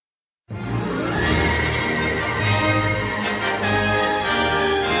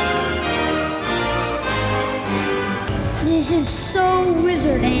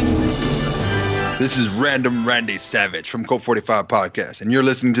This is Random Randy Savage from Code 45 Podcast, and you're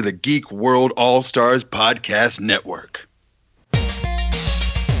listening to the Geek World All-Stars Podcast Network.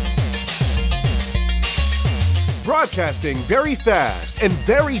 Broadcasting very fast and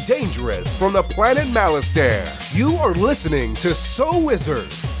very dangerous from the planet Malastare. You are listening to So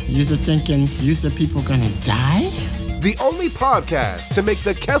Wizard. You're thinking, people gonna die? The only podcast to make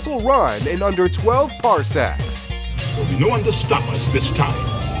the Kessel Run in under 12 parsecs. There'll be no one to stop us this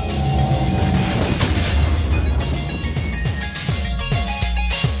time.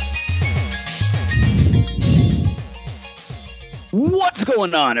 What's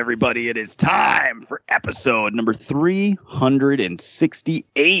going on, everybody? It is time for episode number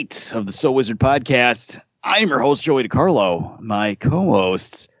 368 of the So Wizard podcast. I'm your host, Joey DiCarlo. My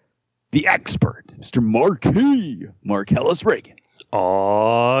co-hosts, the expert, Mr. Marcellus Reagan.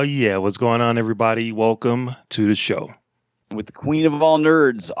 Oh, yeah. What's going on, everybody? Welcome to the show. With the queen of all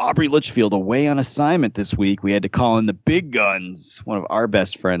nerds, Aubrey Litchfield, away on assignment this week. We had to call in the big guns, one of our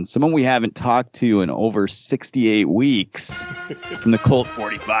best friends, someone we haven't talked to in over 68 weeks from the Colt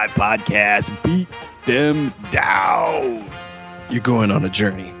 45 podcast. Beat them down. You're going on a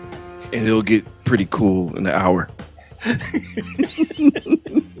journey, and it'll get pretty cool in an hour.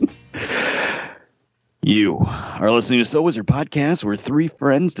 You are listening to So Wizard Podcast, where three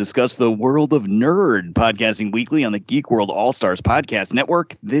friends discuss the world of nerd, podcasting weekly on the Geek World All-Stars Podcast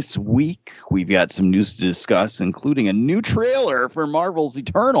Network. This week, we've got some news to discuss, including a new trailer for Marvel's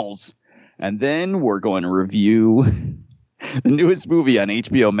Eternals. And then we're going to review the newest movie on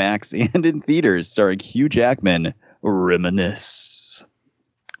HBO Max and in theaters, starring Hugh Jackman, Reminisce.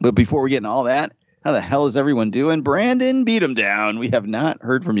 But before we get into all that, how the hell is everyone doing? Brandon, beat him down. We have not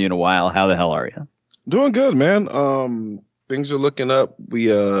heard from you in a while. How the hell are you? Doing good, man. Things are looking up. We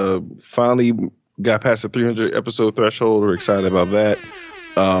finally got past the 300 episode threshold. We're excited about that.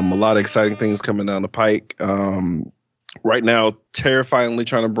 A lot of exciting things coming down the pike. Right now, terrifyingly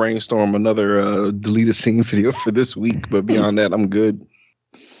trying to brainstorm another deleted scene video for this week. But beyond that, I'm good.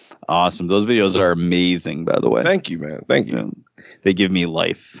 Awesome. Those videos are amazing, by the way. Thank you, man. Thank you. They give me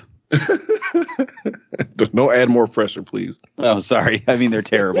life. Don't add more pressure, please. Oh, sorry. I mean, they're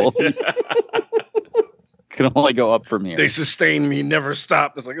terrible. Can only go up from here. They sustain me, never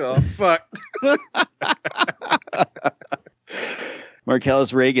stop. It's like, oh, fuck.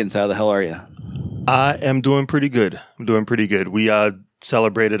 Marcellus Reagans, how the hell are you? I am doing pretty good. We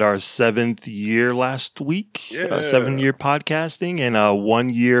celebrated our 7th year last week, 7-year podcasting, and 1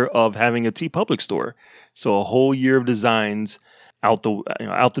 year of having a TeePublic store. So a whole year of designs out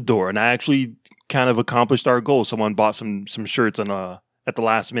the door. And I actually kind of accomplished our goal. Someone bought some shirts at the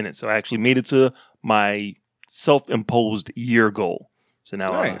last minute. So I actually made it to my self-imposed year goal. So now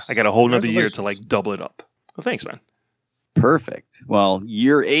nice. I got a whole nother year to like double it up. Well, thanks, man. Perfect. Well,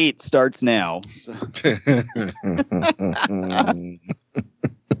 year 8 starts now.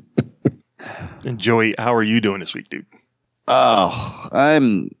 And Joey, how are you doing this week, dude? Oh,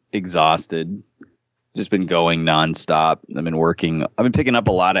 I'm exhausted. Just been going nonstop. I've been picking up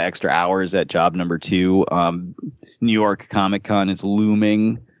a lot of extra hours at job number 2. New York Comic Con is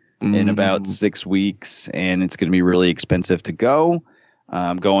looming in about 6 weeks, and it's going to be really expensive to go.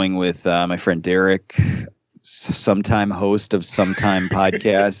 I'm going with my friend Derek, sometime host of Sometime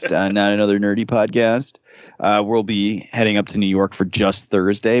Podcast, Not Another Nerdy Podcast. We'll be heading up to New York for just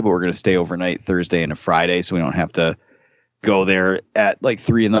Thursday, but we're going to stay overnight Thursday and a Friday, so we don't have to go there at like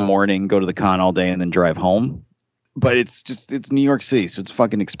 3 a.m, go to the con all day, and then drive home. But it's New York City, so it's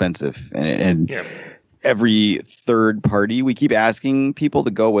fucking expensive. And yeah. Every third party, we keep asking people to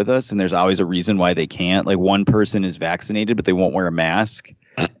go with us, and there's always a reason why they can't. Like one person is vaccinated, but they won't wear a mask.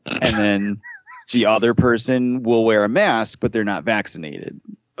 And then the other person will wear a mask, but they're not vaccinated.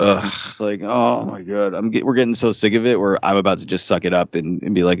 It's just like, oh my God, we're getting so sick of it where I'm about to just suck it up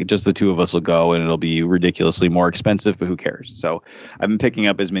and be like, just the two of us will go, and it'll be ridiculously more expensive, but who cares? So I've been picking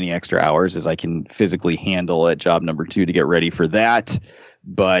up as many extra hours as I can physically handle at job number 2 to get ready for that.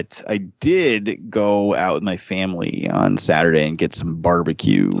 But I did go out with my family on Saturday and get some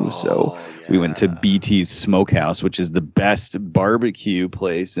barbecue. We went to BT's Smokehouse, which is the best barbecue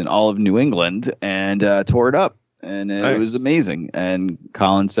place in all of New England, and tore it up. And it was amazing. And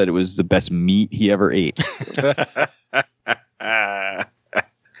Colin said it was the best meat he ever ate. So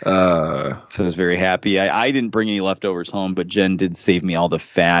I was very happy. I didn't bring any leftovers home, but Jen did save me all the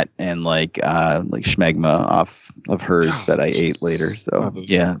fat and like schmegma off of hers that I ate later. So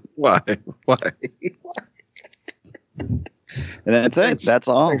yeah. Why? And that's it. That's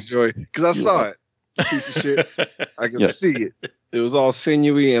all. Thanks, Joey. Because I saw it. Piece of shit. I can see it. It was all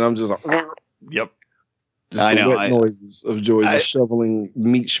sinewy, and I'm just like, yep. Just I the know, wet noises of Joey just shoveling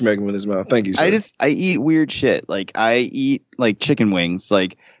meat schmegma in his mouth. Thank you, sir. I eat weird shit. Like I eat like chicken wings.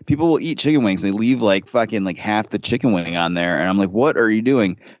 Like people will eat chicken wings. They leave like fucking like half the chicken wing on there. And I'm like, what are you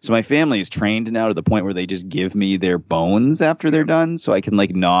doing? So my family is trained now to the point where they just give me their bones after they're done. So I can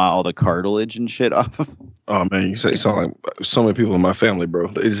like gnaw all the cartilage and shit off of. Oh man, you sound like so many people in my family, bro.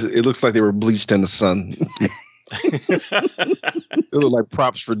 It looks like they were bleached in the sun. It look like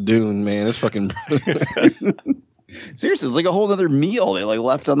props for Dune, man. It's fucking Seriously, it's like a whole other meal they like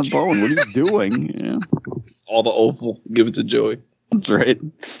left on the bone. What are you doing? Yeah. all the offal. Give it to Joey. That's right.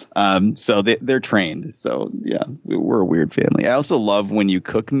 So they're trained. So yeah, we're a weird family. I also love when you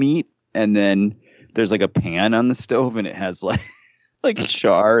cook meat and then there's like a pan on the stove and it has like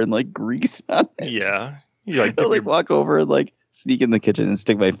char and like grease on it. Yeah. You like, I'll like walk over and like sneak in the kitchen and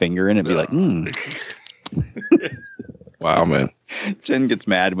stick my finger in it and be like, Wow, man. Jen gets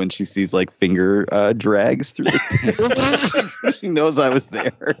mad when she sees like finger drags through the pan. She knows I was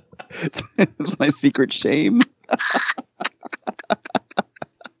there. It's my secret shame.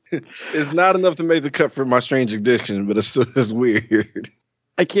 It's not enough to make the cut for my strange addiction, but it's weird.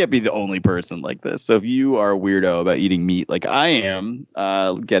 I can't be the only person like this. So if you are a weirdo about eating meat like I am,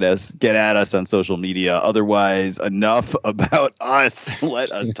 get at us on social media. Otherwise, enough about us.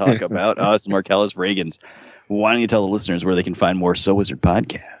 Let us talk about us, Marcellus Reagans. Why don't you tell the listeners where they can find more So Wizard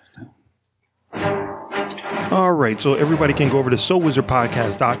podcast? All right, so everybody can go over to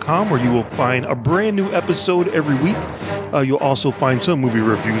SoWizardPodcast.com where you will find a brand new episode every week. You'll also find some movie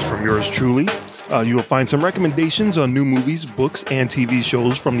reviews from yours truly. You will find some recommendations on new movies, books, and TV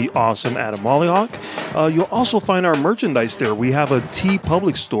shows from the awesome Adam Mollyhawk. You'll also find our merchandise there. We have a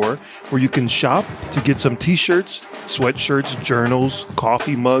TeePublic store where you can shop to get some t-shirts, sweatshirts, journals,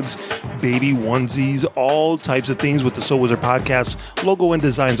 coffee mugs, baby onesies, all types of things with the So Wizard Podcast logo and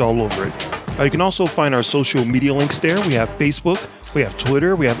designs all over it. You can also find our social media links there. We have Facebook, we have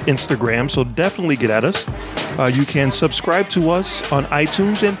Twitter, we have Instagram, so definitely get at us. You can subscribe to us on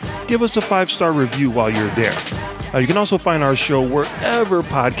iTunes and give us a 5-star review while you're there. You can also find our show wherever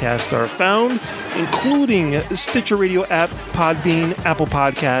podcasts are found, including Stitcher Radio app, Podbean, Apple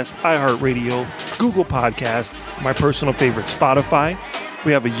Podcasts, iHeartRadio, Google Podcasts, my personal favorite, Spotify.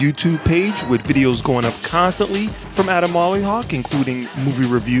 We have a YouTube page with videos going up constantly from Adam Mollyhawk, including movie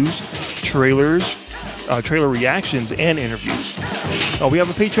reviews, trailers, trailer reactions, and interviews. We have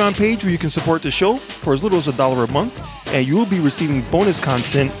a Patreon page where you can support the show for as little as $1 a month, and you will be receiving bonus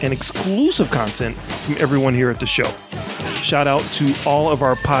content and exclusive content from everyone here at the show. Shout out to all of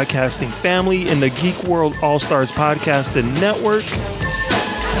our podcasting family in the Geek World All-Stars Podcasting Network.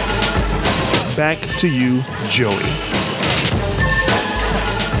 Back to you, Joey.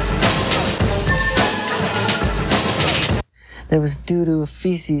 There was doo-doo,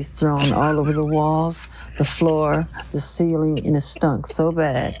 feces thrown all over the walls, the floor, the ceiling, and it stunk so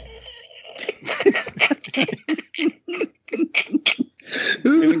bad.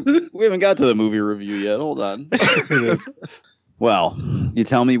 We haven't got to the movie review yet. Hold on. Well, you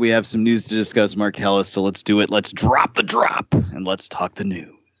tell me we have some news to discuss, Marcellus, so let's do it. Let's drop the drop, and let's talk the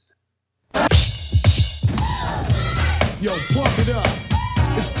news. Yo, pump it up.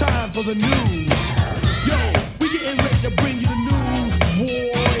 It's time for the news. Yo, we getting ready to bring you the news,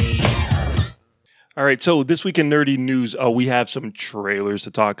 boy. All right, so this week in Nerdy News, we have some trailers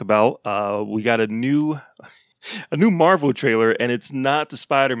to talk about. We got a new Marvel trailer, and it's not the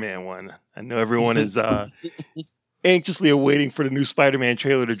Spider-Man one. I know everyone is anxiously awaiting for the new Spider-Man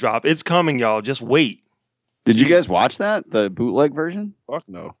trailer to drop. It's coming, y'all. Just wait. Did you guys watch that? The bootleg version? Fuck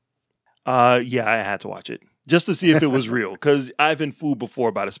no. Yeah, I had to watch it just to see if it was real, because I've been fooled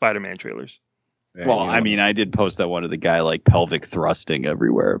before by the Spider-Man trailers. Yeah, Well, I mean, I did post that one of the guy like pelvic thrusting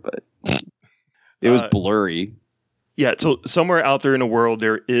everywhere, but it was blurry. Yeah, so somewhere out there in the world,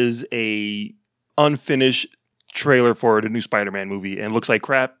 there is a unfinished trailer for the new Spider-Man movie, and it looks like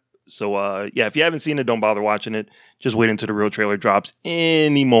crap. So, yeah, if you haven't seen it, don't bother watching it. Just wait until the real trailer drops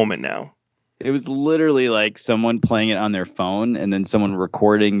any moment now. It was literally like someone playing it on their phone and then someone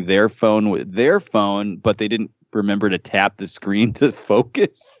recording their phone with their phone, but they didn't remember to tap the screen to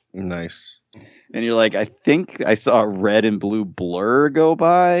focus. Nice. And you're like, I think I saw a red and blue blur go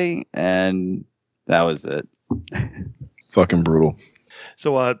by, and that was it. Fucking brutal.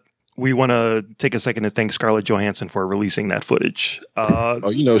 So, we want to take a second to thank Scarlett Johansson for releasing that footage. Oh,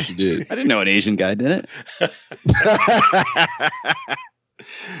 you know she did. I didn't know an Asian guy did it.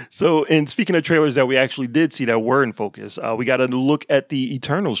 So, and speaking of trailers that we actually did see that were in focus, we got a look at the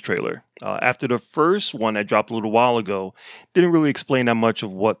Eternals trailer. After the first one that dropped a little while ago, didn't really explain that much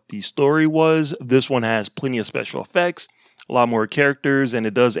of what the story was. This one has plenty of special effects, a lot more characters, and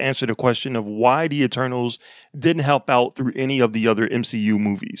it does answer the question of why the Eternals didn't help out through any of the other MCU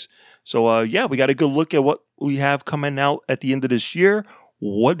movies. So, yeah, we got a good look at what we have coming out at the end of this year.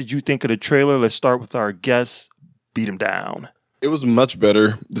 What did you think of the trailer? Let's start with our guest. Beat him down. It was much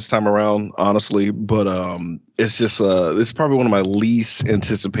better this time around, honestly, but it's just this is probably one of my least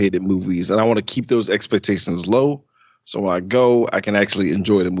anticipated movies, and I want to keep those expectations low, so when I go, I can actually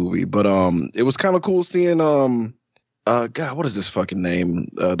enjoy the movie. But it was kind of cool seeing God, what is this fucking name?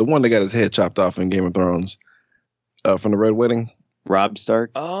 The one that got his head chopped off in Game of Thrones, from the Red Wedding, Robb Stark.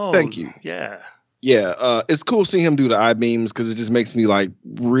 Oh, thank you. Yeah. Yeah, it's cool seeing him do the eye beams because it just makes me like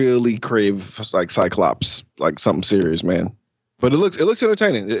really crave like Cyclops, like something serious, man. But it looks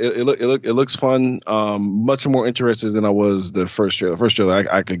entertaining. It looks fun. Much more interested than I was the first trailer. First trailer,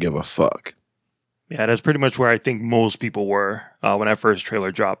 I could give a fuck. Yeah, that's pretty much where I think most people were when that first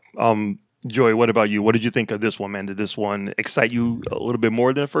trailer dropped. Joy, what about you? What did you think of this one, man? Did this one excite you a little bit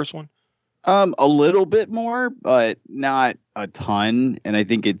more than the first one? A little bit more, but not a ton. And I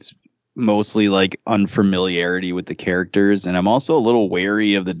think it's mostly like unfamiliarity with the characters. And I'm also a little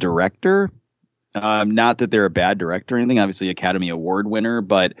wary of the director. Not that they're a bad director or anything, obviously Academy Award winner,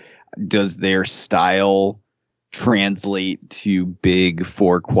 but does their style translate to big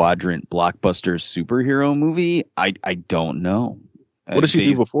 4-quadrant blockbuster superhero movie? I don't know. What did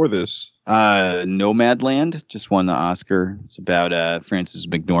she do before this? Nomadland just won the Oscar. It's about Frances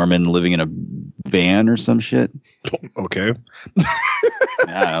McDormand living in a van or some shit. Okay.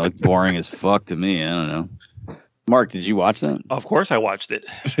 Yeah, it looked boring as fuck to me. I don't know. Mark, did you watch that? Of course I watched it.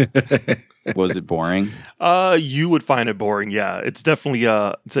 Was it boring? You would find it boring, yeah. It's definitely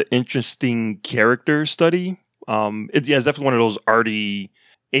it's an interesting character study. It's definitely one of those arty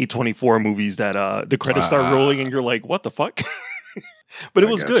A24 movies that the credits start rolling and you're like, what the fuck? But it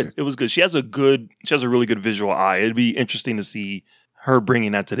was good. You. It was good. She has a really good visual eye. It'd be interesting to see her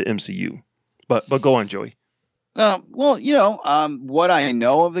bringing that to the MCU. But go on, Joey. Well, what I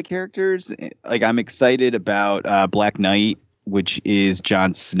know of the characters, like I'm excited about Black Knight, which is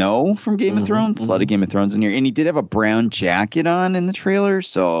Jon Snow from Game of Thrones. A lot of Game of Thrones in here. And he did have a brown jacket on in the trailer.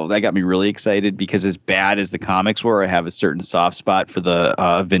 So that got me really excited because as bad as the comics were, I have a certain soft spot for the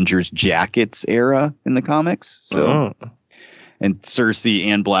Avengers jackets era in the comics. So, and Cersei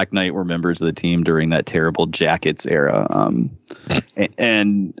and Black Knight were members of the team during that terrible jackets era.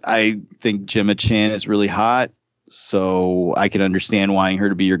 And I think Gemma Chan is really hot. So I can understand wanting her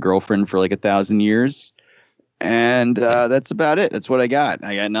to be your girlfriend for like 1,000 years. And that's about it. That's what I got.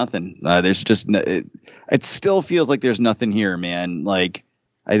 I got nothing. There's just it still feels like there's nothing here, man. Like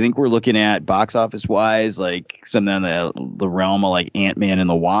I think we're looking at box office wise, like something in the realm of like Ant-Man and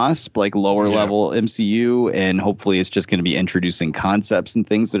the Wasp, like lower level MCU, and hopefully it's just going to be introducing concepts and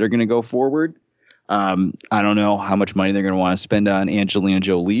things that are going to go forward. I don't know how much money they're going to want to spend on Angelina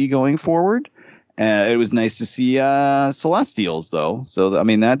Jolie going forward. It was nice to see Celestials, though. So, I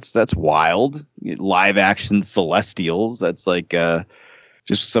mean, that's wild. Live action Celestials. That's like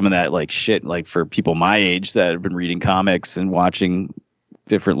just some of that like shit like for people my age that have been reading comics and watching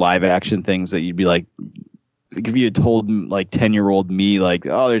different live action things that you'd be like if you had told like 10-year-old me like,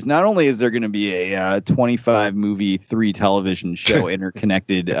 oh, there's not only is there going to be a 25 movie 3 television show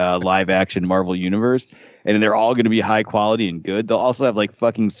interconnected live action Marvel universe and they're all going to be high quality and good. They'll also have like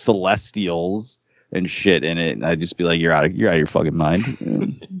fucking Celestials and shit in it. And I'd just be like, you're out of your fucking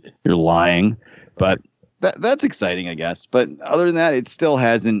mind. You're lying. But that's exciting, I guess. But other than that, it still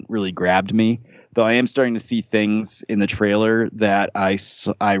hasn't really grabbed me. Though I am starting to see things in the trailer that I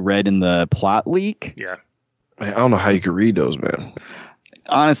read in the plot leak. Yeah. I don't know how you could read those, man.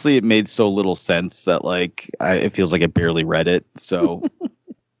 Honestly, it made so little sense that like it feels like I barely read it. So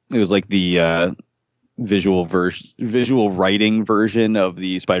it was like the visual writing version of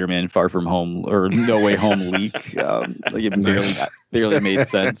the Spider-Man Far From Home or No Way Home leak. Like it barely made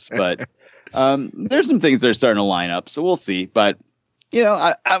sense, but there's some things that are starting to line up, so we'll see. But you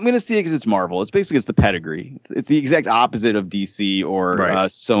know, I'm going to see it because it's Marvel. It's the pedigree. It's the exact opposite of DC or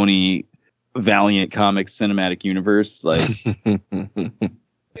Sony Valiant Comics Cinematic Universe. Like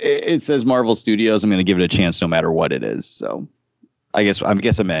it says Marvel Studios. I'm going to give it a chance no matter what it is. So I guess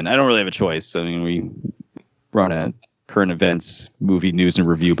I'm in. I don't really have a choice. I mean, we run a current events movie news and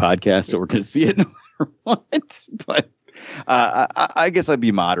review podcast, so we're going to see it no matter what. But I guess I'd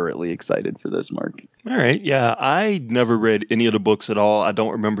be moderately excited for this, Mark. All right. Yeah, I never read any of the books at all. I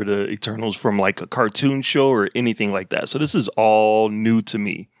don't remember the Eternals from like a cartoon show or anything like that. So this is all new to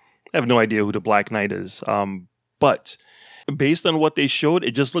me. I have no idea who the Black Knight is. But based on what they showed,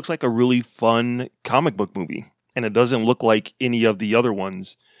 it just looks like a really fun comic book movie. And it doesn't look like any of the other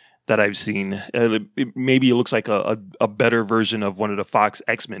ones that I've seen. Maybe it looks like a better version of one of the Fox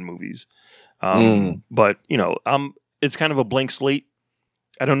X-Men movies. But, you know, it's kind of a blank slate.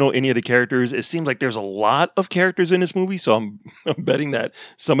 I don't know any of the characters. It seems like there's a lot of characters in this movie, so I'm betting that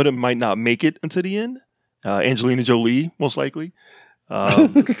some of them might not make it until the end. Angelina Jolie, most likely. But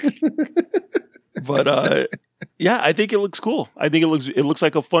yeah, I think it looks cool. I think it looks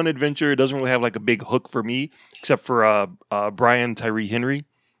like a fun adventure. It doesn't really have like a big hook for me, except for Brian Tyree Henry,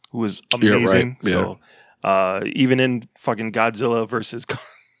 who is amazing. Yeah, right. So even in fucking Godzilla versus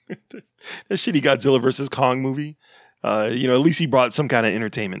that shitty Godzilla versus Kong movie, you know, at least he brought some kind of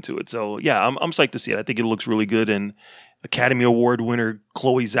entertainment to it. So yeah, I'm psyched to see it. I think it looks really good. And Academy Award winner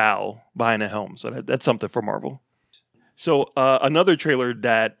Chloe Zhao behind the helm. So that's something for Marvel. So another trailer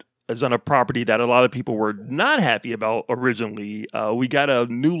that is on a property that a lot of people were not happy about originally. We got a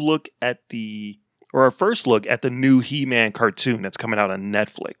new look at our first look at the new He-Man cartoon that's coming out on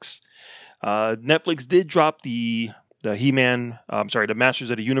Netflix. Netflix did drop the He-Man, the Masters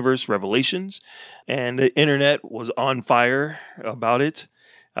of the Universe Revelations, and the internet was on fire about it.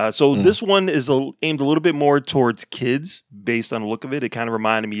 So this one is aimed a little bit more towards kids based on the look of it. It kind of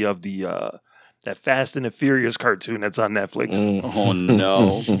reminded me of that Fast and the Furious cartoon that's on Netflix. Oh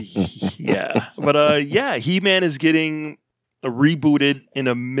no. Yeah. But yeah, He-Man is getting rebooted in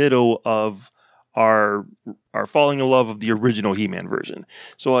the middle of our falling in love of the original He-Man version.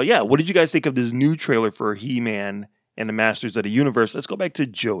 So yeah, what did you guys think of this new trailer for He-Man and the Masters of the Universe? Let's go back to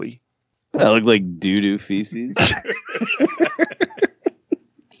Joey. That looked like doo-doo feces.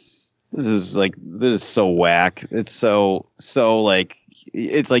 This is so whack. It's so like,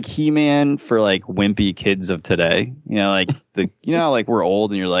 it's like He-Man for like wimpy kids of today. You know, like like we're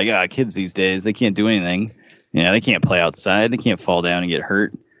old and you're like, kids these days, they can't do anything. You know, they can't play outside. They can't fall down and get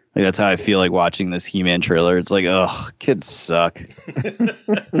hurt. Like that's how I feel like watching this He-Man trailer. It's like, kids suck.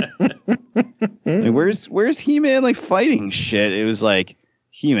 Like, where's He-Man like fighting shit? It was like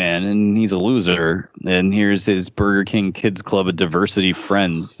He-Man and he's a loser. And here's his Burger King Kids Club of diversity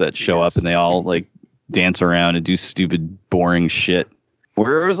friends that show up and they all like dance around and do stupid, boring shit.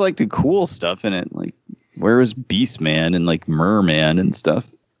 Where was like the cool stuff in it? Like where was Beast Man and like Merman and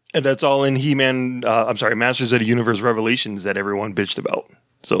stuff? And that's all in He-Man. Masters of the Universe Revelations that everyone bitched about.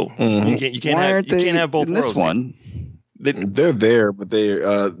 So you can't have both in this one. They're there, but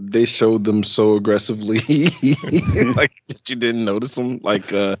they showed them so aggressively, like that you didn't notice them. Like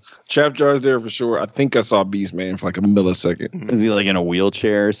Trap Jar's there for sure. I think I saw Beast Man for like a millisecond. Is he like in a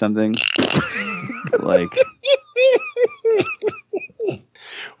wheelchair or something? Like.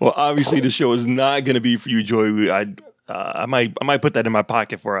 Well, obviously the show is not going to be for you, Joey. I might put that in my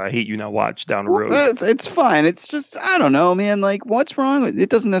pocket for I Hate You Not Watch down the road. It's fine. It's just, I don't know, man. Like, what's wrong with it?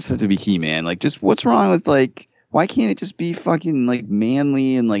 Doesn't necessarily have to be He-Man. Like, just what's wrong with like, why can't it just be fucking like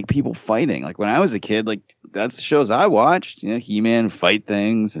manly and like people fighting? Like when I was a kid, like that's the shows I watched. You know, He-Man fight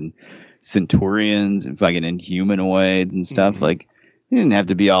things and Centurions and fucking Inhumanoids and stuff. Mm-hmm. Like, it didn't have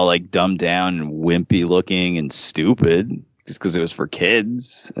to be all like dumbed down and wimpy looking and stupid just because it was for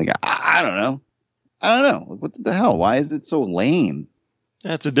kids. Like, I don't know. What the hell? Why is it so lame?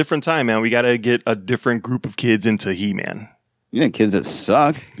 It's a different time, man. We got to get a different group of kids into He-Man. You know, kids that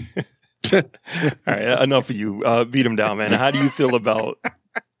suck. All right, enough of you. Beat them down, man. How do you feel about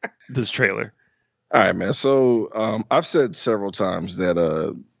this trailer? All right, man. So I've said several times that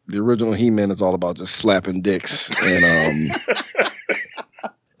the original He-Man is all about just slapping dicks. And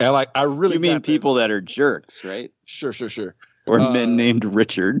and like, I really... You mean people that are jerks, right? Sure. Or men named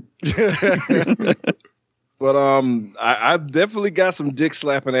Richard. But I've definitely got some dick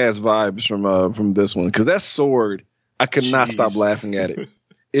slapping ass vibes from this one, because that sword, I could not stop laughing at it.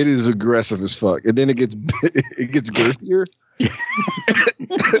 It is aggressive as fuck, and then it gets girthier.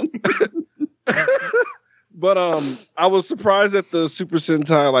 But I was surprised at the Super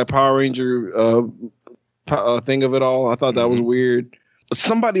Sentai like Power Ranger thing of it all. I thought that was weird.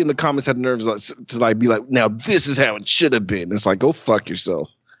 Somebody in the comments had the nerves to be like, now this is how it should have been. It's like, go fuck yourself.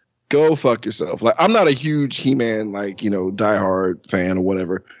 Like, I'm not a huge He-Man, diehard fan or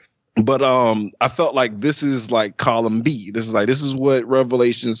whatever. But I felt like this is like column B. This is what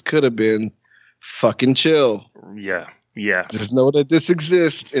Revelations could have been. Fucking chill. Yeah. Just know that this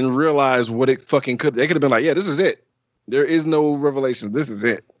exists and realize what it fucking could. They could have been like, yeah, this is it. There is no Revelations. This is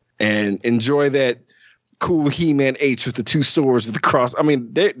it. And enjoy that cool He-Man H with the two swords with the cross. I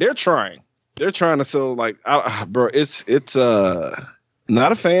mean, they're trying. They're trying to sell bro. It's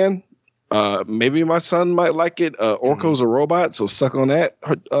not a fan. Maybe my son might like it. Orko's a robot, so suck on that.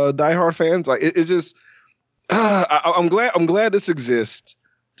 Die Hard fans, like it's just. I'm glad this exists.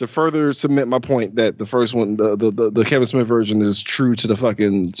 to further cement my point that the first one, the Kevin Smith version, is true to the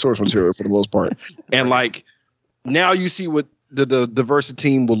fucking source material for the most part. And like now you see what the Versa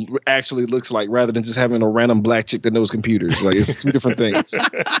team will actually looks like rather than just having a random black chick that knows computers. Like it's two different things.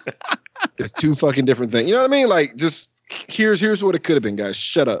 It's two fucking different things. You know what I mean? Like just here's what it could have been, guys.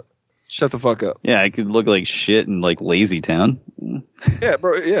 Shut up. Shut the fuck up. Yeah, it could look like shit in like Lazy Town. Yeah,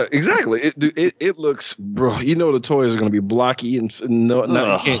 bro. Yeah, exactly. It looks, bro. You know the toys are gonna be blocky and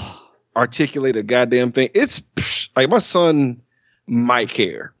you can't articulate a goddamn thing. It's like my son might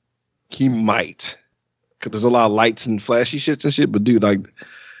care. He might. Because there's a lot of lights and flashy shits and shit, but dude, like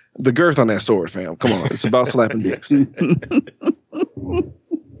the girth on that sword, fam. Come on, it's about slapping dicks.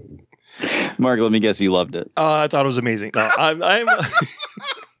 Mark, let me guess, you loved it. I thought it was amazing. No,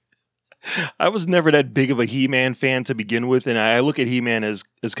 I was never that big of a He-Man fan to begin with, and I look at He-Man as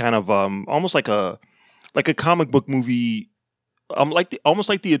kind of almost like a comic book movie, almost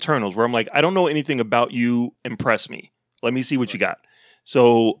like the Eternals, where I'm like, I don't know anything about you. Impress me. Let me see what you got.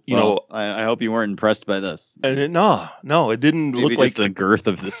 So, you know, I hope you weren't impressed by this. No, it didn't Maybe look like the girth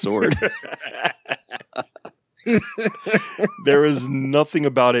of the sword. There was nothing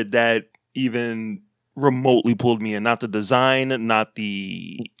about it that even remotely pulled me in. Not the design, not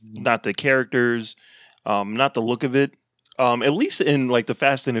the characters, not the look of it. At least in like the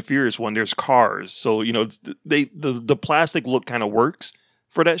Fast and the Furious one, there's cars, so you know the plastic look kind of works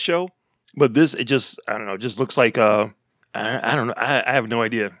for that show. But this, it just just looks like I don't know. I have no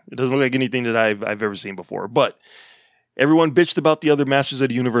idea. It doesn't look like anything that I've ever seen before. But everyone bitched about the other Masters of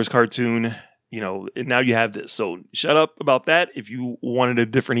the Universe cartoon, you know, and now you have this. So shut up about that. If you wanted a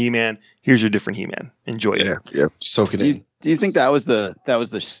different He-Man, here's your different He-Man. Enjoy it. Yeah. Soak it in. Do you think that was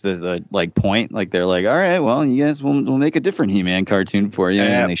the like point? Like they're like, all right, well, you guys we'll make a different He-Man cartoon for you,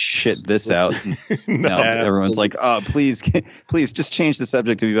 and they shit this out. Everyone's like, oh, please just change the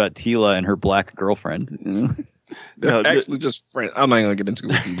subject to be about Teela and her black girlfriend. You know? They're actually just friends. I'm not gonna get into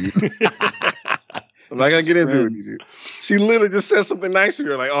it with you. I'm not gonna get into it with you. She literally just said something nice to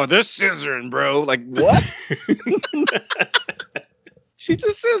her, like, "Oh, they're scissoring, bro." Like what? She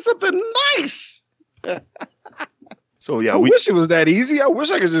just said something nice. So yeah, I wish it was that easy. I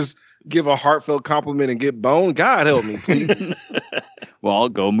wish I could just give a heartfelt compliment and get boned. God help me, please. Well, I'll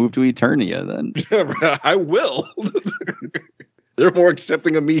go move to Eternia then. I will. They're more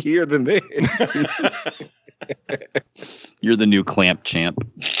accepting of me here than there. You're the new Clamp Champ.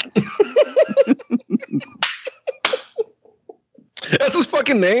 That's his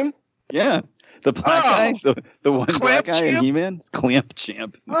fucking name? Yeah. The black guy? The one black guy Champ? in He-Man? It's Clamp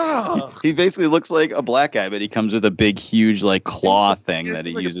Champ. Oh. He basically looks like a black guy, but he comes with a big, huge, like, claw thing that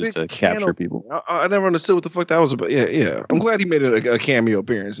he like uses to capture people. I never understood what the fuck that was about. Yeah. I'm glad he made a cameo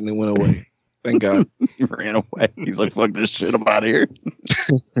appearance and then went away. Thank God. He ran away. He's like, fuck this shit, I'm out of here.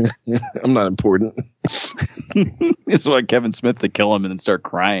 I'm not important. It's like Kevin Smith to kill him and then start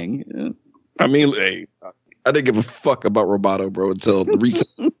crying. Yeah. I mean, hey, I didn't give a fuck about Roboto, bro, until recent.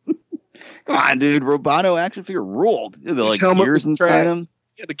 Come on, dude. Roboto action figure ruled. They're like gears inside him.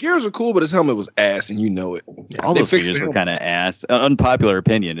 Yeah, the gears are cool, but his helmet was ass, and you know it. All those figures were kind of ass. Unpopular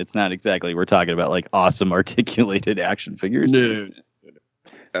opinion. It's not exactly. We're talking about like awesome articulated action figures. No.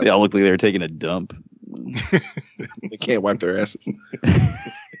 They all look like they were taking a dump. They can't wipe their asses.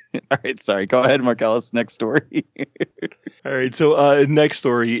 All right, sorry. Go ahead, Marcellus. Next story. All right, so next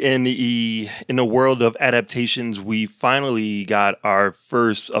story in the world of adaptations, we finally got our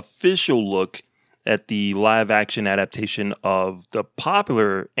first official look at the live action adaptation of the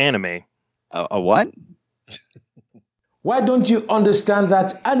popular anime. A what? Why don't you understand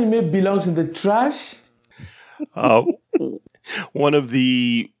that anime belongs in the trash? One of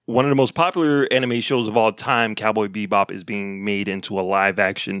the most popular anime shows of all time, Cowboy Bebop, is being made into a live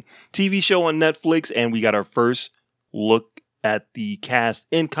action TV show on Netflix, and we got our first look at the cast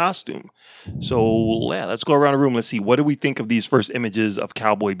in costume. So yeah, let's go around the room. Let's see, what do we think of these first images of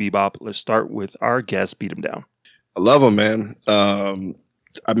Cowboy Bebop? Let's start with our guest, Beat him down. I love him, man.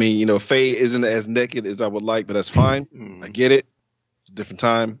 I mean, you know, Faye isn't as naked as I would like, but that's fine. I get it. It's a different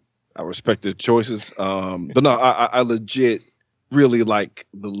time. I respect the choices. But no, I legit really like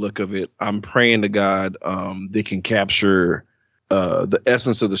the look of it. I'm praying to God they can capture the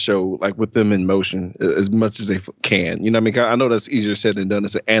essence of the show, like with them in motion as much as they can. You know what I mean? I know that's easier said than done.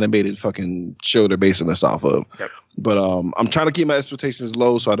 It's an animated fucking show they're basing this off of. Yep. But I'm trying to keep my expectations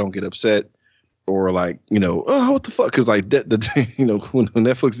low so I don't get upset or like, you know, oh, what the fuck? Because like, you know, when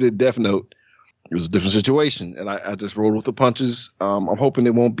Netflix did Death Note, it was a different situation. And I just rolled with the punches. I'm hoping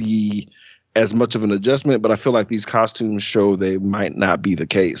it won't be as much of an adjustment, but I feel like these costumes show they might not be the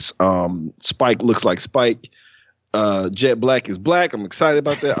case. Spike looks like Spike. Jet Black is black. I'm excited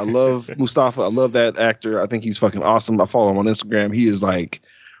about that. I love Mustafa. I love that actor. I think he's fucking awesome. I follow him on Instagram. He is like,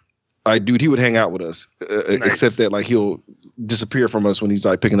 dude, he would hang out with us, Nice. except that like he'll disappear from us when he's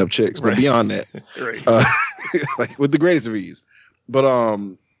like picking up chicks. But Right. beyond that, Right. like with the greatest of ease. But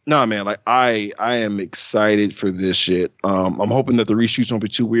nah, man, like I am excited for this shit. I'm hoping that the reshoots won't be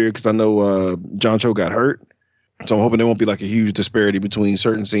too weird because I know John Cho got hurt. So I'm hoping there won't be like a huge disparity between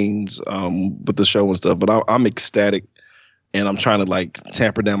certain scenes with the show and stuff. But I'm ecstatic, and I'm trying to like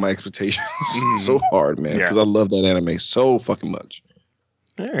tamper down my expectations so hard, man, Yeah. because I love that anime so fucking much.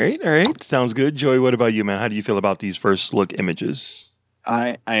 All right. Sounds good. Joey, what about you, man? How do you feel about these first look images?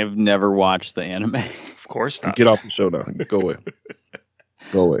 I have never watched the anime. Of course not. Get off the show now. Go away.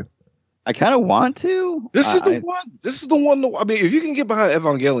 Go away. I kind of want to. This is the one. This is the one. I mean, if you can get behind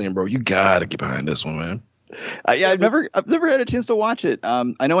Evangelion, bro, you gotta get behind this one, man. Yeah, I've never had a chance to watch it.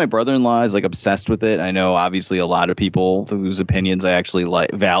 I know my brother-in-law is like obsessed with it. I know obviously a lot of people whose opinions I actually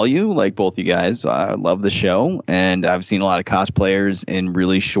value, like both you guys. I love the show, and I've seen a lot of cosplayers in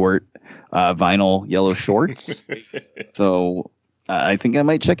really short vinyl yellow shorts. So I think I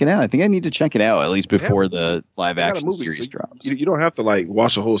might check it out. I think I need to check it out at least before the live They got a action movie, series so drops. You don't have to like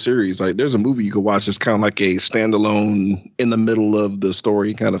watch the whole series. Like, there's a movie you could watch that's kind of like a standalone in the middle of the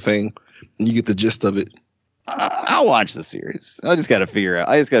story kind of thing, and you get the gist of it. I'll watch the series. I just got to figure out.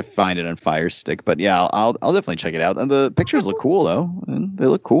 I just got to find it on Fire Stick. But yeah, I'll definitely check it out. And the pictures look cool though. And they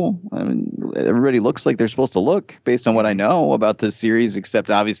look cool. I mean, everybody looks like they're supposed to look based on what I know about this series. Except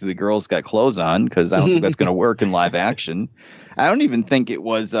obviously the girls got clothes on because I don't think that's going to work in live action. I don't even think it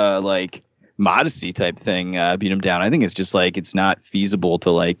was like modesty type thing beat them down. I think it's just like it's not feasible to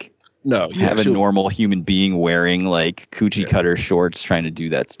like have a normal human being wearing like coochie cutter shorts trying to do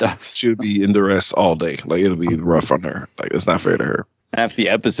that stuff. She'll be in duress all day. Like, it'll be rough on her. Like, it's not fair to her. Half the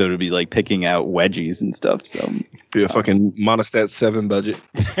episode would be like picking out wedgies and stuff. So be a fucking Monostat 7 budget.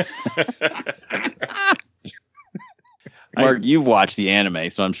 Mark, you've watched the anime,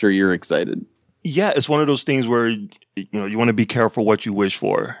 so I'm sure you're excited. Yeah, it's one of those things where you want to be careful what you wish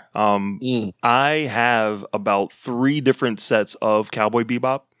for. I have about 3 different sets of Cowboy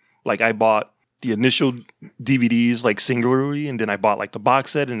Bebop. Like, I bought the initial DVDs like singularly, and then I bought like the box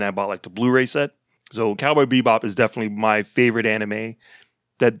set, and then I bought like the Blu-ray set. So Cowboy Bebop is definitely my favorite anime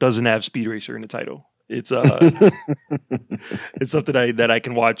that doesn't have Speed Racer in the title. It's it's something that I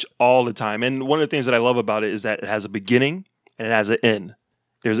can watch all the time. And one of the things that I love about it is that it has a beginning and it has an end.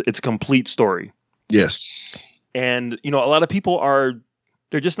 It's a complete story. Yes. And a lot of people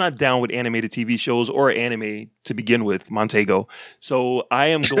they're just not down with animated TV shows or anime to begin with, Montego. So I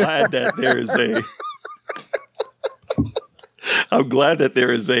am glad that I'm glad that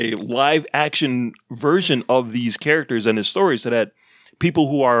there is a live action version of these characters and the stories so that people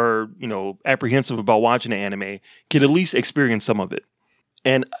who are, apprehensive about watching the anime can at least experience some of it.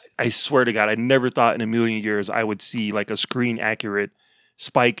 And I swear to God, I never thought in a million years I would see like a screen accurate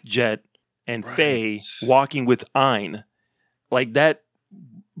Spike, Jet, and Faye walking with Ein. Like, that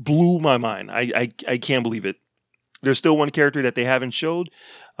blew my mind. I can't believe it. There's still one character that they haven't showed.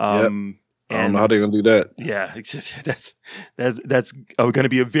 I don't know how they're gonna do that. Yeah, it's just, that's going to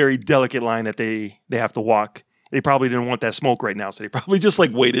be a very delicate line that they have to walk. They probably didn't want that smoke right now, so they probably just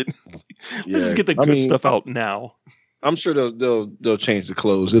like waited. Let's just get the good stuff out now. I'm sure they'll change the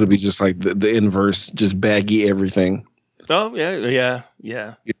clothes. It'll be just like the inverse, just baggy everything. Oh yeah.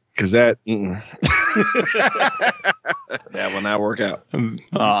 Because that that will not work out.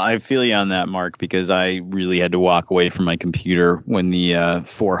 I feel you on that, Mark, because I really had to walk away from my computer when the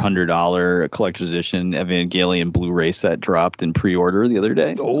 $400 collector's edition Evangelion Blu-ray set dropped in pre-order the other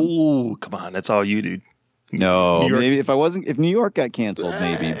day. Oh, come on, that's all you do. No, maybe if New York got canceled,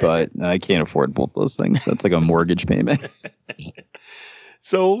 maybe, but I can't afford both those things. That's like a mortgage payment.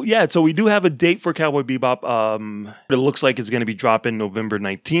 So we do have a date for Cowboy Bebop. It looks like it's going to be dropping November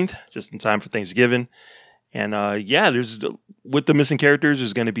 19th, just in time for Thanksgiving. And with the missing characters,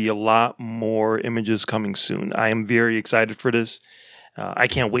 there's going to be a lot more images coming soon. I am very excited for this. I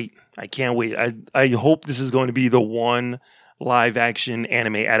can't wait. I hope this is going to be the one live action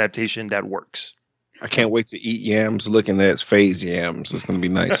anime adaptation that works. I can't wait to eat yams looking at Faye's yams. It's going to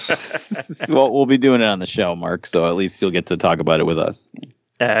be nice. Well, we'll be doing it on the show, Mark, so at least you'll get to talk about it with us.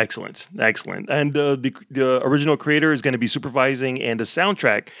 Excellent. And the original creator is going to be supervising, and the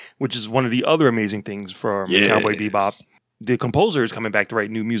soundtrack, which is one of the other amazing things from Cowboy Bebop. The composer is coming back to write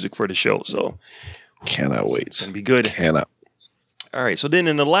new music for the show, so cannot wait. It's going to be good. Cannot. All right, so then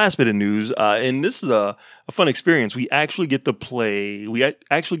in the last bit of news, and this is a fun experience, we actually get to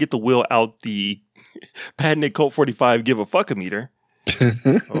wheel out the patented Colt 45 Give a Fuck-a-meter.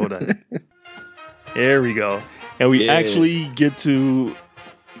 Hold on. There we go. And we actually get to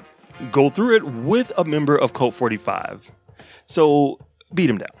go through it with a member of Cult 45. So beat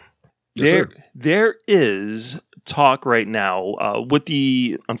him down. Yes, there is talk right now with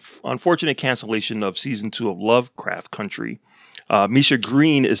the unfortunate cancellation of season 2 of Lovecraft Country. Misha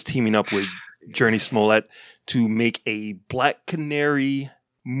Green is teaming up with Journey Smollett to make a Black Canary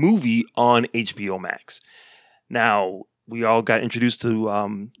movie on HBO Max. Now, we all got introduced to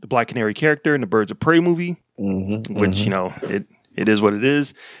the Black Canary character in the Birds of Prey movie, which, you know, it is what it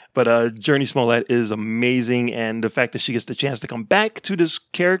is. But Journey Smollett is amazing, and the fact that she gets the chance to come back to this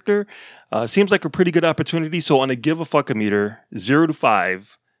character seems like a pretty good opportunity. So on a give a fuck meter, 0 to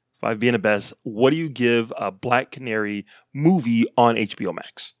 5, 5 being the best, what do you give a Black Canary movie on HBO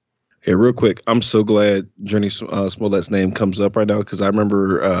Max? Okay, real quick, I'm so glad Journey Smollett's name comes up right now because I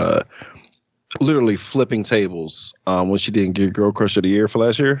remember literally flipping tables when she didn't get Girl Crush of the Year for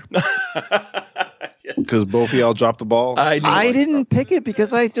last year. Because both of y'all dropped the ball. I didn't pick it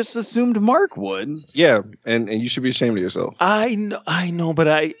because I just assumed Mark would. Yeah, and you should be ashamed of yourself. I know, but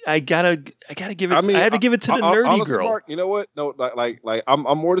I gotta give it. I had to give it to the nerdy honestly, girl. Mark, you know what? No, like I'm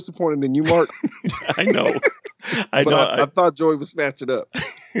more disappointed than you, Mark. I know. I thought Joey would snatch it up.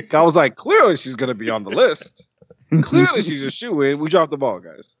 I was like, clearly she's gonna be on the list. Clearly she's a shoo-in. We dropped the ball,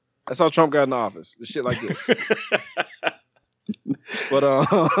 guys. That's how Trump got in the office. The shit like this. But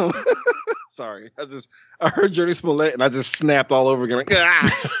sorry, I heard Journey Smollett and I just snapped all over again. Like,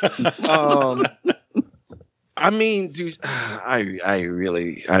 I mean, dude, I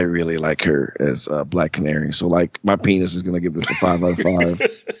really like her as Black Canary. So like, my penis is gonna give this a 5 out of 5.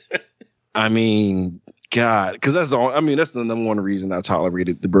 I mean, God, because that's the number one reason I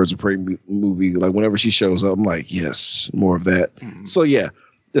tolerated the Birds of Prey movie. Like whenever she shows up, I'm like, yes, more of that. So yeah,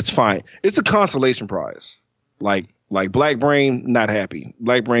 it's fine. It's a consolation prize. Like Black Brain, not happy.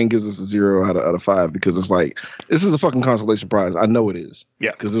 Black Brain gives us a 0 out of 5 because it's like, this is a fucking consolation prize. I know it is.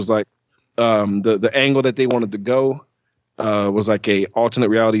 Yeah. Because it was like the angle that they wanted to go was like a alternate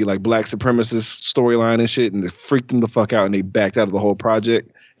reality, like black supremacist storyline and shit, and it freaked them the fuck out and they backed out of the whole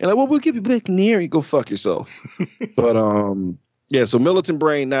project. And like, well, we'll give you Black Canary, go fuck yourself. But yeah, so Militant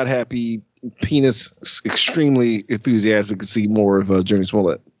Brain, not happy. Penis, extremely enthusiastic to see more of Journey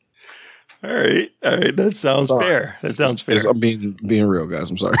Smollett. All right. That sounds fair. That sounds fair. I'm being real,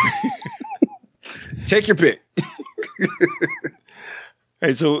 guys. I'm sorry. Take your pick. All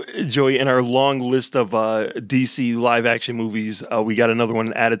right, so Joey, in our long list of DC live action movies, we got another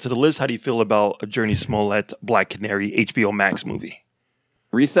one added to the list. How do you feel about a Journey Smollett Black Canary HBO Max movie?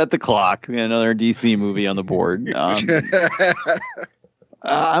 Reset the clock. We got another DC movie on the board.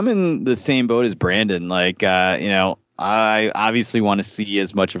 I'm in the same boat as Brandon. Like, I obviously want to see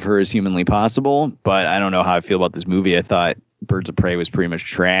as much of her as humanly possible, but I don't know how I feel about this movie. I thought Birds of Prey was pretty much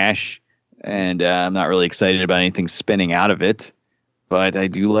trash, and I'm not really excited about anything spinning out of it, but I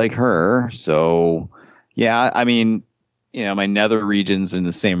do like her. So, yeah, I mean, my nether region's in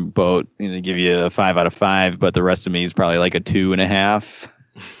the same boat. Give you a 5 out of 5, but the rest of me is probably like a 2.5.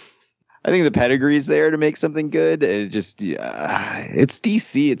 I think the pedigree's there to make something good. It's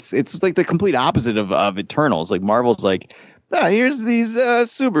DC. It's like the complete opposite of Eternals. Like Marvel's like, here's these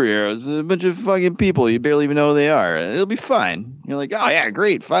superheroes, a bunch of fucking people you barely even know who they are. It'll be fine. You're like, oh yeah,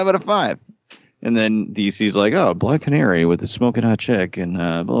 great, 5 out of 5. And then DC's like, oh, Black Canary with a smoking hot chick, and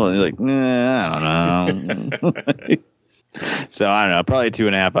they're like, I don't know. So I don't know, probably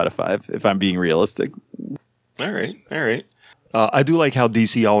 2.5 out of 5 if I'm being realistic. All right. I do like how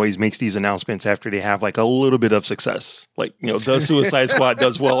DC always makes these announcements after they have like a little bit of success. Like, the Suicide Squad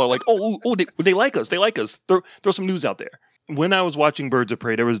does well, or like, they like us. They like us. Throw some news out there. When I was watching Birds of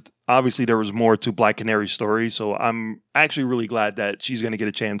Prey, there was more to Black Canary's story. So I'm actually really glad that she's going to get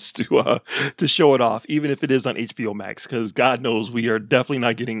a chance to show it off, even if it is on HBO Max, because God knows we are definitely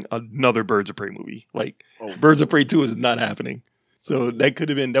not getting another Birds of Prey movie. Like, Birds of Prey 2 is not happening. So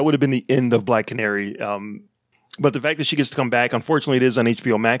that would have been the end of Black Canary. But the fact that she gets to come back, unfortunately, it is on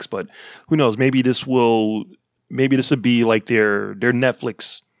HBO Max. But who knows? Maybe this would be like their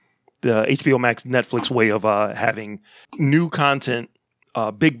Netflix, the HBO Max Netflix way of having new content,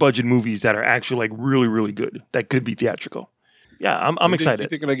 big budget movies that are actually like really, really good that could be theatrical. Yeah, I'm excited. You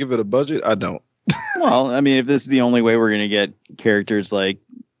think I give it a budget? I don't. Well, I mean, if this is the only way we're gonna get characters like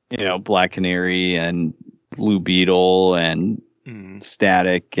Black Canary and Blue Beetle and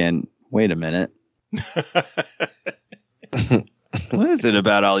Static and wait a minute. What is it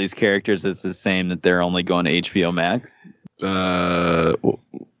about all these characters that's the same that they're only going to HBO Max?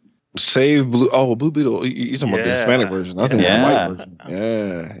 Save Blue Beetle. You're talking about the Hispanic version. I think the white version.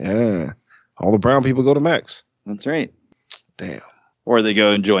 Yeah. All the brown people go to Max. That's right. Damn. Or they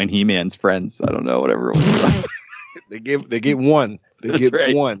go and join He-Man's friends. I don't know, whatever. They get one. They get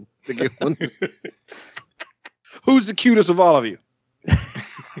right. one. They get one. Who's the cutest of all of you?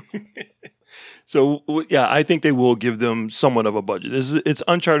 So yeah, I think they will give them somewhat of a budget. It's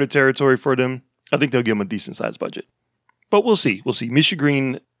uncharted territory for them. I think they'll give them a decent sized budget, but we'll see. We'll see. Misha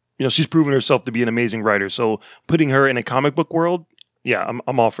Green, she's proven herself to be an amazing writer. So putting her in a comic book world, yeah,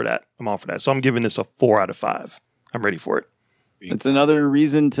 I'm all for that. I'm all for that. So I'm giving this a 4 out of 5. I'm ready for it. It's another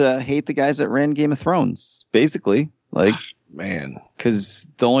reason to hate the guys that ran Game of Thrones, basically. Like, man, because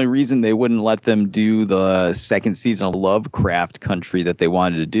the only reason they wouldn't let them do the second season of Lovecraft Country that they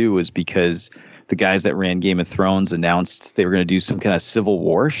wanted to do was because the guys that ran Game of Thrones announced they were going to do some kind of Civil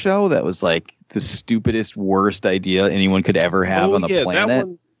War show that was like the stupidest, worst idea anyone could ever have on the planet.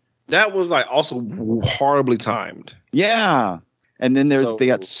 That was like also horribly timed. Yeah. And then they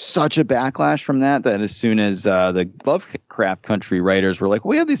got such a backlash from that as soon as the Lovecraft Country writers were like,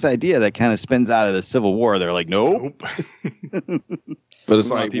 we have this idea that kind of spins out of the Civil War. They're like, nope. But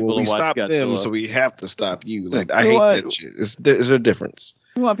it's like, well, we stopped them, so we have to stop you. Like, I hate that shit. Is there a difference?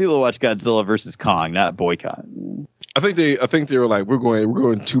 We want people to watch Godzilla versus Kong, not boycott. I think they were like, we're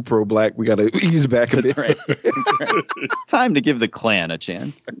going too pro black. We got to ease back a bit. Right. It's time to give the Klan a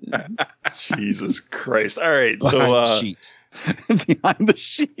chance. Jesus Christ! All right, behind the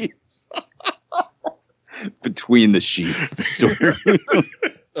sheets, between the sheets, the story.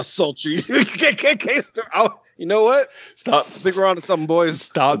 Assault you. You know what? Stop. I think we're on to something, boys.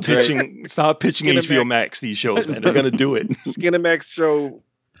 Stop pitching HBO Max these shows, man. They're gonna do it. Skinemax show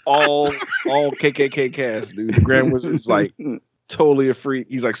all KKK cast, dude. The Grand Wizard's like totally a freak.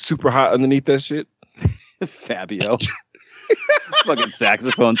 He's like super hot underneath that shit. Fabio. Fucking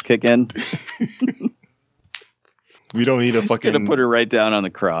saxophones kick in. We don't need a fucking. Gonna put her right down on the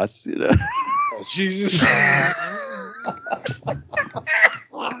cross, Oh, Jesus.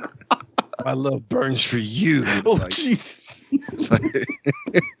 My love burns for you. Oh, like, Jesus. I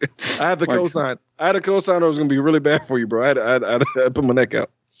had the cosign. I was going to be really bad for you, bro. I had to put my neck out.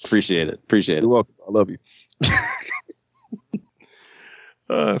 Appreciate it. You're welcome. I love you.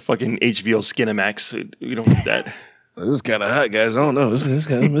 Fucking HBO Skinemax. We don't need that. This is kind of hot, guys. I don't know. This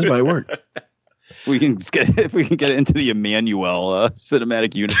might work. If we can get it into the Emmanuel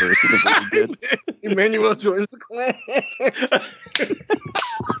cinematic universe. Good. Emmanuel joins the clan.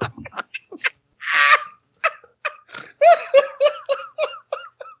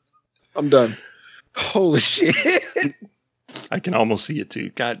 I'm done. Holy shit. I can almost see it too.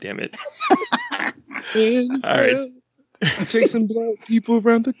 God damn it. All right. Chasing black people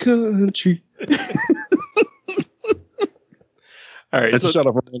around the country. All right. Let's shut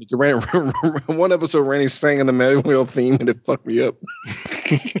up for a minute. One episode, Randy sang in the Emmanuel theme and it fucked me up.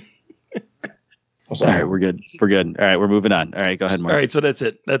 All right, we're good. All right, we're moving on. All right, go ahead, Mark. All right, so that's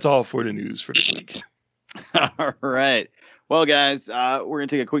it. That's all for the news for this week. All right. Well, guys, we're going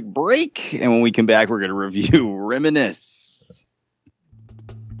to take a quick break. And when we come back, we're going to review Reminisce.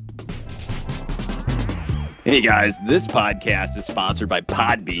 Hey, guys, this podcast is sponsored by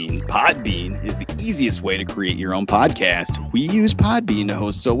Podbean. Podbean is the easiest way to create your own podcast. We use Podbean to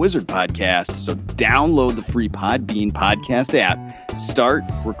host So Wizard podcast. So download the free Podbean podcast app, start,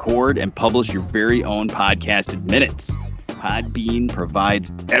 record, and publish your very own podcast in minutes. Podbean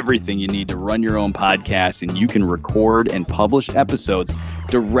provides everything you need to run your own podcast, and you can record and publish episodes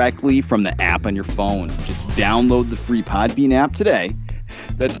directly from the app on your phone. Just download the free Podbean app today.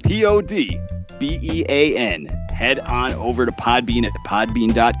 That's Podbean. Head on over to Podbean at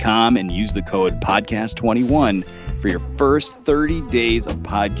podbean.com and use the code podcast21 for your first 30 days of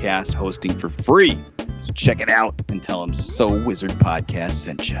podcast hosting for free. So check it out and tell them So Wizard Podcast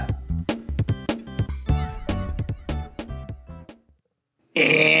sent you.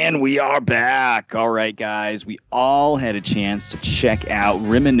 And we are back. All right, guys. We all had a chance to check out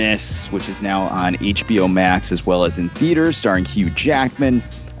Reminisce, which is now on HBO Max as well as in theaters, starring Hugh Jackman.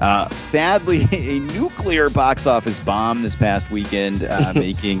 Sadly, a nuclear box office bomb this past weekend,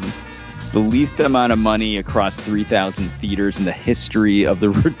 making the least amount of money across 3,000 theaters in the history of the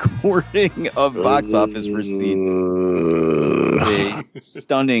recording of box office receipts. A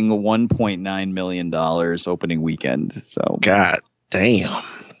stunning $1.9 million opening weekend. So, God damn.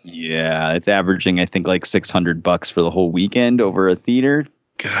 Yeah, it's averaging, I think, like $600 for the whole weekend over a theater.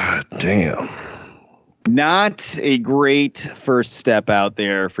 God damn. Not a great first step out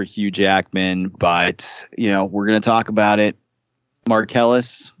there for Hugh Jackman, but, we're going to talk about it.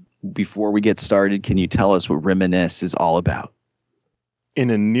 Marcellus, before we get started, can you tell us what Reminisce is all about? In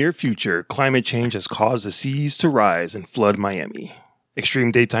the near future, climate change has caused the seas to rise and flood Miami.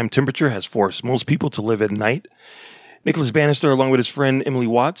 Extreme daytime temperature has forced most people to live at night. Nicholas Bannister, along with his friend Emily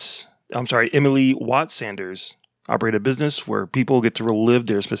Watts Sanders, operate a business where people get to relive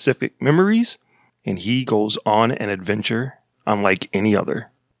their specific memories, and he goes on an adventure unlike any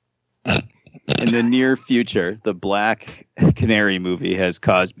other. In the near future, the Black Canary movie has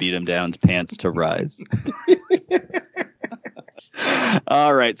caused Beat 'em Down's pants to rise.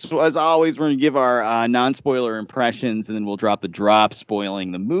 All right. So as always, we're going to give our non-spoiler impressions, and then we'll drop the drop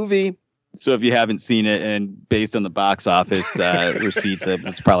spoiling the movie. So if you haven't seen it, and based on the box office receipts,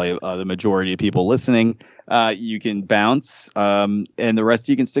 it's probably the majority of people listening, you can bounce, and the rest of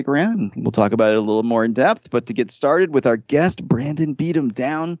you can stick around. We'll talk about it a little more in depth. But to get started with our guest, Brandon Beat 'em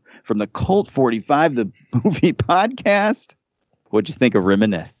Down from the Cult 45, the movie podcast. What'd you think of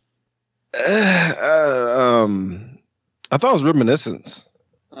Reminisce? I thought it was Reminiscence.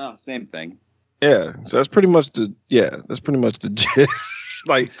 Oh, same thing. Yeah, so that's pretty much the gist.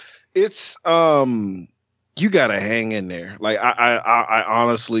 Like, it's you gotta hang in there. Like, I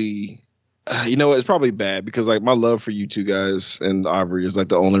honestly, you know, it's probably bad because like my love for you two guys and Aubrey is like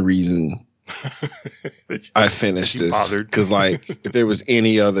the only reason I finished this. Because like, if there was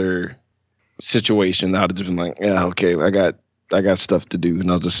any other situation, I'd have just been like, yeah, okay, I got stuff to do,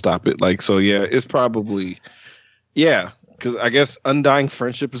 and I'll just stop it. Like, so yeah, it's probably, yeah. Because I guess undying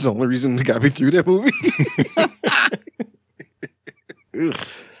friendship is the only reason that got me through that movie.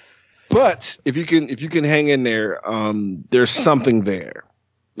 But if you can hang in there, there's something there.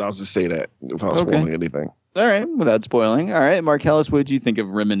 I'll just say that without spoiling anything. All right, without spoiling. All right, Marcellus, what did you think of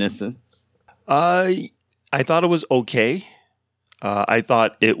Reminiscence? I thought it was okay. I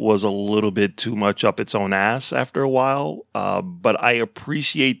thought it was a little bit too much up its own ass after a while, but I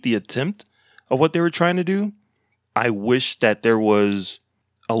appreciate the attempt of what they were trying to do. I wish that there was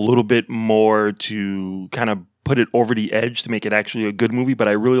a little bit more to kind of put it over the edge to make it actually a good movie, but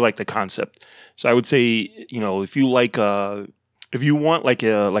I really like the concept. So I would say, you know, if you want like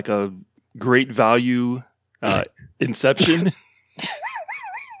a great value Inception,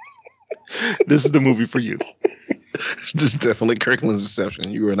 this is the movie for you. This is definitely Kirkland's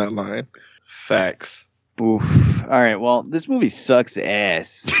Inception. You were not lying. Facts. Oof. All right. Well, this movie sucks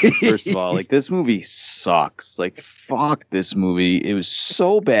ass. First of all, like this movie sucks. Like fuck this movie. It was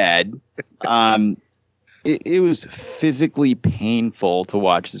so bad. It was physically painful to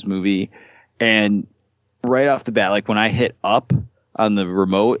watch this movie. And right off the bat, like when I hit up on the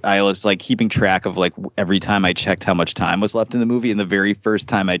remote, I was like keeping track of like every time I checked how much time was left in the movie. And the very first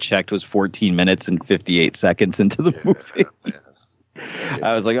time I checked was 14 minutes and 58 seconds into the movie.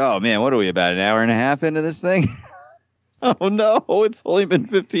 I was like, oh man, what are we about an hour and a half into this thing? Oh no, it's only been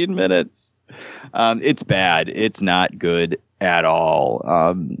 15 minutes. It's bad. It's not good at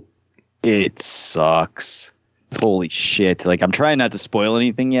all. It sucks. Holy shit. Like I'm trying not to spoil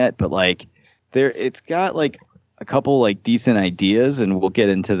anything yet, but like it's got like a couple like decent ideas, and we'll get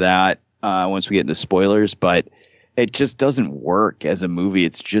into that once we get into spoilers, but it just doesn't work as a movie.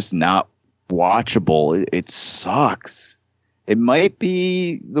 It's just not watchable. It sucks. It might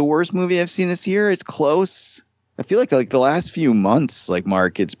be the worst movie I've seen this year. It's close. I feel like the last few months, like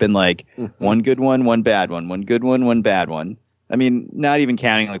Mark, it's been like one good one, one bad one, one good one, one bad one. I mean, not even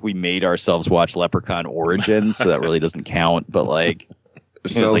counting like we made ourselves watch Leprechaun Origins, so that really doesn't count. But like, it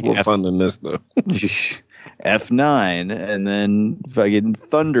sounds like more fun than this though. F9, and then fucking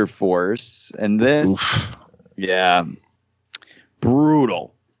Thunder Force, and this, yeah,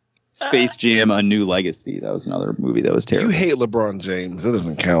 brutal. Space Jam: A New Legacy. That was another movie that was terrible. You hate LeBron James. That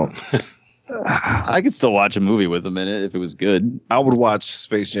doesn't count. I could still watch a movie with him in it if it was good. I would watch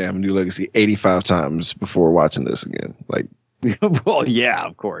Space Jam: A New Legacy 85 times before watching this again. Like, well, yeah,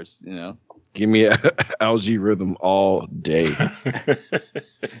 of course. You know, give me Algae Rhythm all day.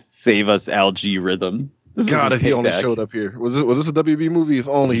 Save us, Algae Rhythm. God, if he only showed up here. Was this a WB movie? If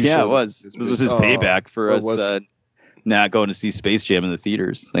only he it was. This was his payback for us not going to see Space Jam in the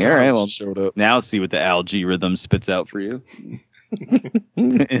theaters. Like, all right, well, showed up. Now see what the Algae Rhythm spits out for you.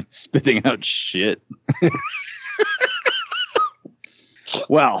 It's spitting out shit.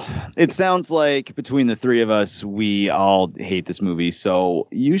 Well, it sounds like between the three of us, we all hate this movie. So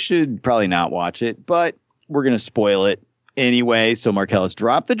you should probably not watch it, but we're going to spoil it anyway. So Marcellus,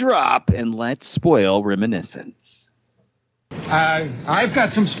 drop the drop and let's spoil Reminiscence. I've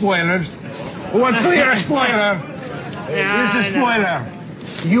got some spoilers. What's your spoiler? Here's a spoiler.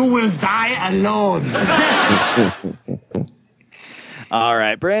 You will die alone. All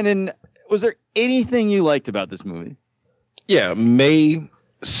right, Brandon, was there anything you liked about this movie? Yeah, May,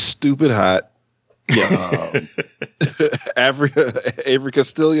 stupid hot. Yeah, Avery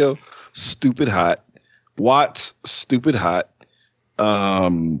Castillo, stupid hot. Watts, stupid hot.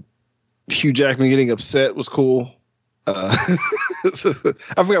 Hugh Jackman getting upset was cool. I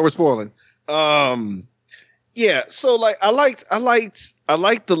forgot we're spoiling. Yeah, so like I liked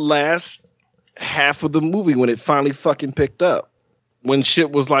the last half of the movie when it finally fucking picked up. When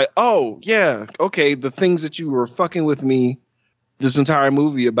shit was like, oh yeah, okay, the things that you were fucking with me this entire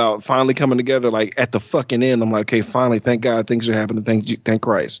movie about finally coming together, like at the fucking end, I'm like, okay, finally, thank God things are happening. Thank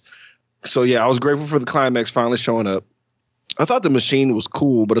Christ. So yeah, I was grateful for the climax finally showing up. I thought the machine was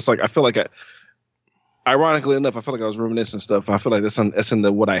cool, but it's like I feel like ironically enough, I feel like I was reminiscing stuff. I feel like that's in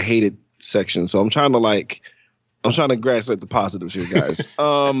the what I hated section. So I'm trying to grasp like the positives here, guys.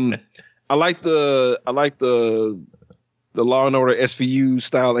 I like the Law and Order SVU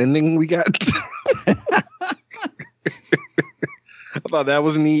style ending we got. I thought that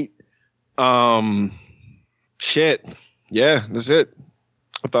was neat. Shit. Yeah, that's it.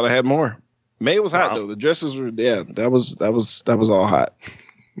 I thought I had more. May was hot though. The dresses were that was all hot.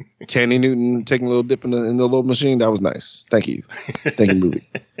 Tandy Newton taking a little dip in the little machine. That was nice. Thank you. Thank you, movie.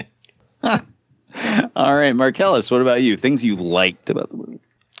 All right, Marcellus, what about you? Things you liked about the movie?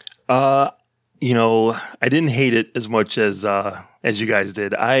 I didn't hate it as much as you guys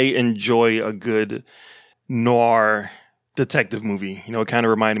did. I enjoy a good noir detective movie. It kind of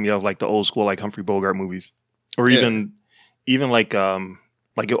reminded me of like the old school like Humphrey Bogart movies, or even like a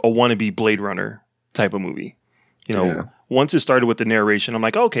wannabe Blade Runner type of movie. Once it started with the narration, I'm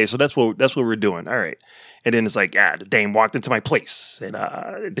like, okay, so that's what we're doing. All right. And then it's like, the dame walked into my place and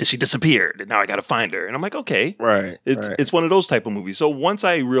then she disappeared and now I got to find her. And I'm like, okay, right. It's one of those type of movies. So once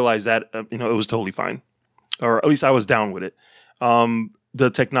I realized that, it was totally fine, or at least I was down with it. The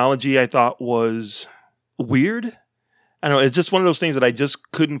technology I thought was weird. I don't know. It's just one of those things that I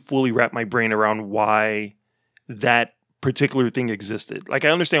just couldn't fully wrap my brain around why that particular thing existed. Like I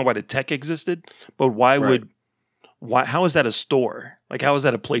understand why the tech existed, but how is that a store? Like, how is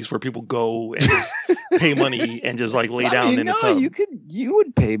that a place where people go and just pay money and just like lay down in a tub? You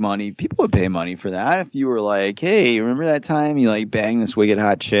would pay money. People would pay money for that if you were like, hey, remember that time you like banged this wicked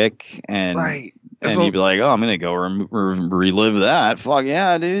hot chick and you'd be like, oh, I'm gonna go relive that. Fuck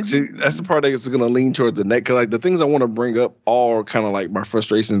yeah, dude. See, that's the part that's gonna lean towards the neck. Cause like the things I want to bring up all kind of like my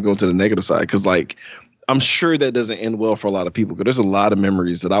frustrations go to the negative side. Cause like I'm sure that doesn't end well for a lot of people because there's a lot of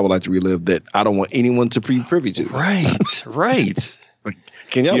memories that I would like to relive that I don't want anyone to be privy to. Right. Like,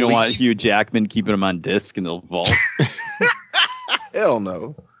 you don't want Hugh Jackman keeping them on disc in the vault? Hell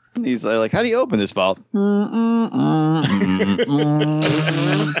no. He's like, how do you open this vault? And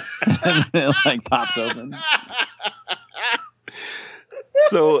it like pops open.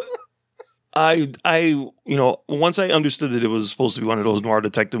 So I once I understood that it was supposed to be one of those noir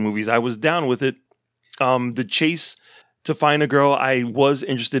detective movies, I was down with it. The chase to find a girl, I was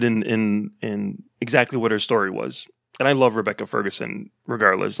interested in exactly what her story was. And I love Rebecca Ferguson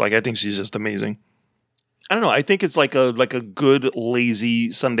regardless. Like, I think she's just amazing. I don't know. I think it's like a good,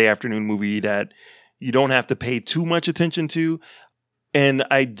 lazy Sunday afternoon movie that you don't have to pay too much attention to. And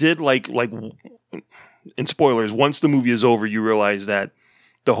I did like in spoilers, once the movie is over, you realize that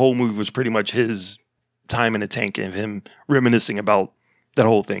the whole movie was pretty much his time in a tank and him reminiscing about that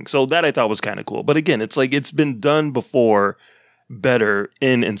whole thing. So that I thought was kind of cool. But again, it's like it's been done before better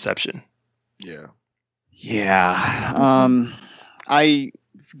in Inception. Yeah. I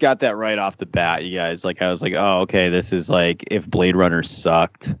got that right off the bat, you guys. Like I was like, oh, okay, this is like if Blade Runner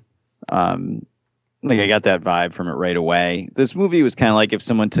sucked. Like I got that vibe from it right away. This movie was kind of like if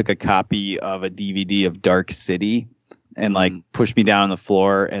someone took a copy of a DVD of Dark City and like pushed me down on the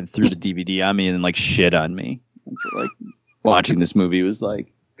floor and threw the DVD on me and like shit on me. So, like watching this movie was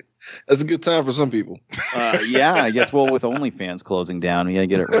like, that's a good time for some people. Yeah, I guess. Well, with OnlyFans closing down, we gotta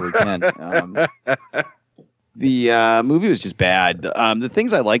get it where we can. The movie was just bad. The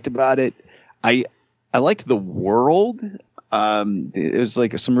things I liked about it, I liked the world. It was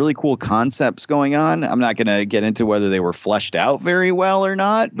like some really cool concepts going on. I'm not going to get into whether they were fleshed out very well or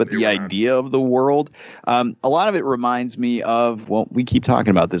not, but the idea of the world, a lot of it reminds me of, well, we keep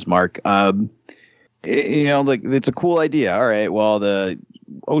talking about this, Mark. Like it's a cool idea. All right, well, the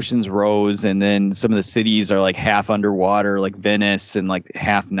oceans rose and then some of the cities are like half underwater, like Venice, and like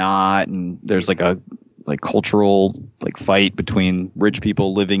half not. And there's like a cultural like fight between rich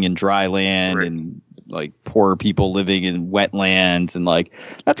people living in dry land and like poor people living in wetlands, and like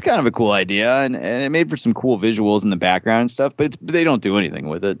that's kind of a cool idea, and it made for some cool visuals in the background and stuff, but they don't do anything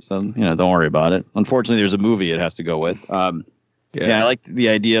with it, so don't worry about it. Unfortunately, there's a movie it has to go with. I liked the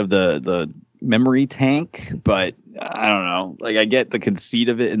idea of the memory tank, but I don't know, like I get the conceit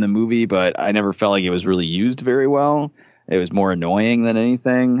of it in the movie, but I never felt like it was really used very well. It was more annoying than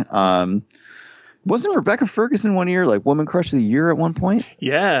anything. Wasn't Rebecca Ferguson one year like Woman Crush of the Year at one point?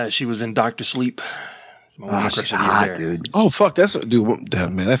 Yeah, she was in Dr. Sleep. She's hot, dude. Oh fuck, that's dude.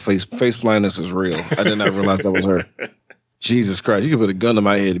 Damn, man, that face blindness is real. I did not realize that was her. Jesus Christ, you could put a gun to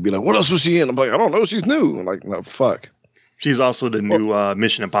my head and be like, "What else was she in?" I'm like, "I don't know. She's new." I'm like, no, fuck. She's also the new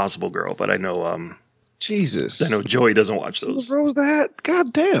Mission Impossible girl, but I know. Jesus, I know Joey doesn't watch those. What was that?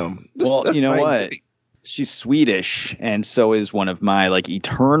 God damn. Well, you know what? She's Swedish, and so is one of my like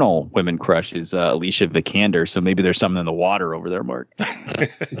eternal women crushes, Alicia Vikander. So maybe there's something in the water over there, Mark.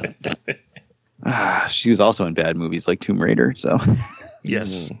 She was also in bad movies like Tomb Raider. So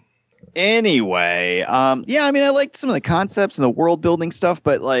yes. Anyway, yeah, I mean, I liked some of the concepts and the world building stuff,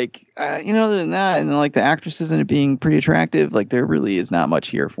 but like, other than that, and like the actresses in it being pretty attractive, like there really is not much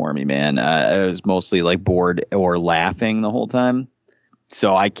here for me, man. I was mostly like bored or laughing the whole time.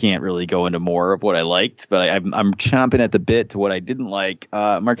 So I can't really go into more of what I liked, but I'm chomping at the bit to what I didn't like.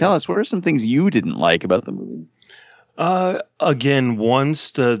 Marcellus, what are some things you didn't like about the movie? Again,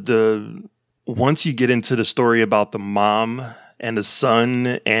 once once you get into the story about the mom and the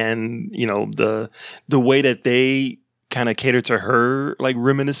son, and the way that they kind of cater to her, like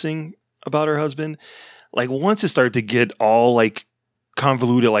reminiscing about her husband, like once it started to get all like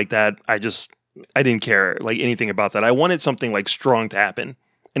convoluted like that, I didn't care like anything about that. I wanted something like strong to happen,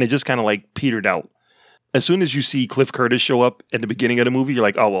 and it just kind of like petered out. As soon as you see Cliff Curtis show up at the beginning of the movie, you're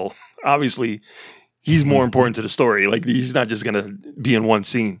like, oh well, obviously he's more important to the story. Like he's not just gonna be in one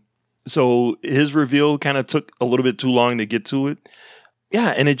scene. So his reveal kind of took a little bit too long to get to it. Yeah,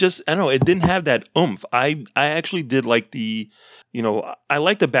 and it just, I don't know, it didn't have that oomph. I actually did like I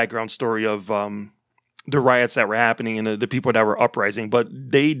like the background story of the riots that were happening and the people that were uprising, but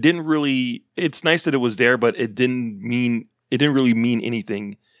they didn't really, it's nice that it was there, but it didn't really mean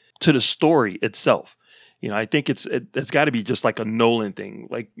anything to the story itself. I think it's got to be just like a Nolan thing.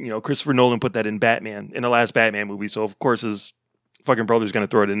 Like, Christopher Nolan put that in Batman, in the last Batman movie. So of course his fucking brother's going to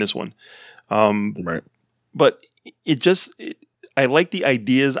throw it in this one. Right. But I like the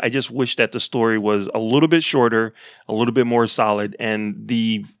ideas. I just wish that the story was a little bit shorter, a little bit more solid. And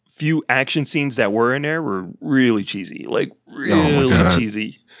the few action scenes that were in there were really cheesy, like really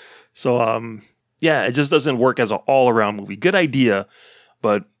cheesy. So, yeah, it just doesn't work as an all around movie. Good idea,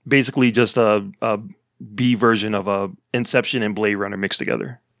 but basically just a B version of Inception and Blade Runner mixed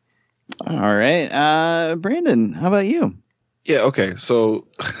together. All right. Brandon, how about you? Yeah, okay. So,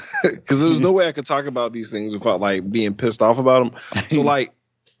 because there was no way I could talk about these things without like being pissed off about them. So, like,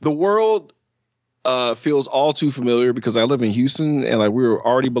 the world feels all too familiar because I live in Houston and like we were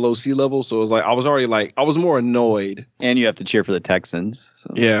already below sea level. So it was like I was more annoyed. And you have to cheer for the Texans.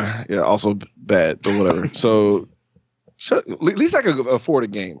 So. Yeah, also bad, but whatever. So, at least I could afford a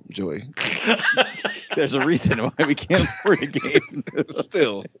game, Joey. There's a reason why we can't afford a game.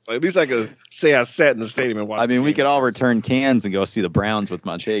 Still, at least I could say I sat in the stadium and watched. I mean, we could all return cans and go see the Browns with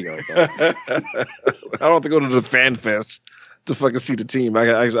Montego. I don't have to go to the fan fest to fucking see the team. I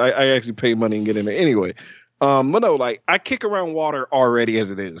actually pay money and get in there anyway. But no, like I kick around water already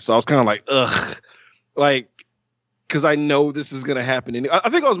as it is, so I was kind of like, ugh, like. Because I know this is going to happen. And I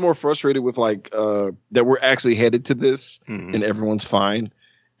think I was more frustrated with like that we're actually headed to this and everyone's fine.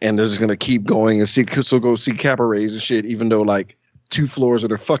 And they're just going to keep going and go see cabarets and shit, even though like 2 floors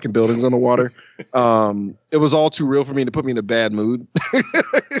of their fucking buildings on the water. It was all too real for me to put me in a bad mood.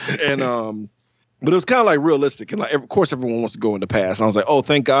 And but it was kind of like realistic. And like, of course, everyone wants to go in the past. And I was like, oh,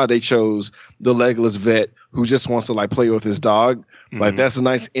 thank God they chose the legless vet who just wants to like play with his dog. Like that's a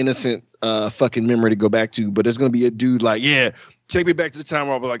nice innocent fucking memory to go back to. But there's gonna be a dude like, yeah, take me back to the time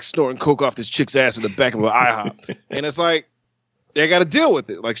where I was like snorting coke off this chick's ass in the back of an IHOP. And it's like they got to deal with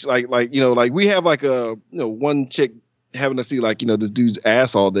it. Like we have like a one chick having to see like this dude's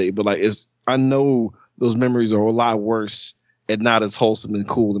ass all day. But like I know those memories are a lot worse and not as wholesome and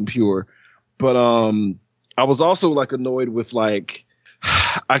cool and pure. But I was also like annoyed with like,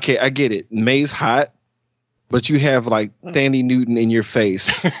 okay, I get it. May's hot, but you have like Thandie Newton in your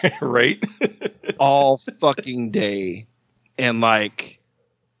face, right? all fucking day, and like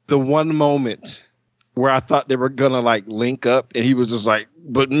the one moment where I thought they were gonna like link up, and he was just like,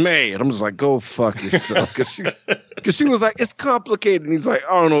 "But May," and I'm just like, "Go fuck yourself," because she was like, "It's complicated," and he's like,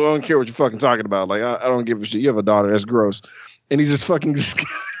 "I don't care what you're fucking talking about. Like, I don't give a shit. You have a daughter. That's gross," and he's just fucking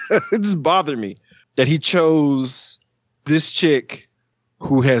it just bothered me that he chose this chick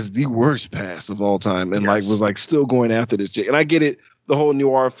who has the worst past of all time and like was like still going after this chick. And I get it, the whole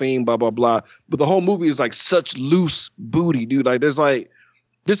noir theme, blah, blah, blah. But the whole movie is like such loose booty, dude. Like this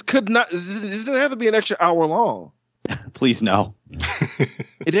didn't have to be an extra hour long. Please no.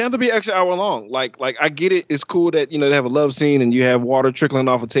 It didn't have to be an extra hour long. Like I get it. It's cool that, they have a love scene and you have water trickling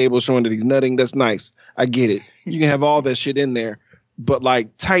off a table showing that he's nutting. That's nice. I get it. You can have all that shit in there. but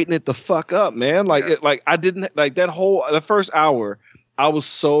like tighten it the fuck up, man. Like I didn't like the first hour. I was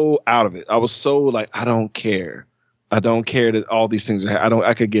so out of it. I was so like, I don't care. I don't care that all these things are.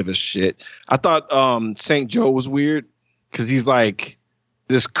 I could give a shit. I thought St. Joe was weird because he's like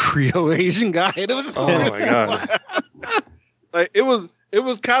this Creole Asian guy. And it was my god. Like it was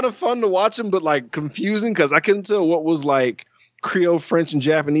kind of fun to watch him, but like confusing because I couldn't tell what was like Creole, French, and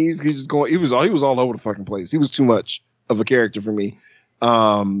Japanese. He was all over the fucking place. He was too much of a character for me.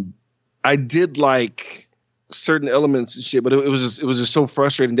 I did like certain elements and shit, but it was just so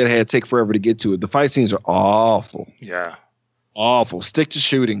frustrating that I had to take forever to get to it. The fight scenes are awful. Yeah. Awful. Stick to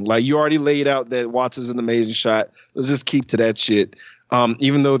shooting. Like you already laid out that Watts is an amazing shot. Let's just keep to that shit.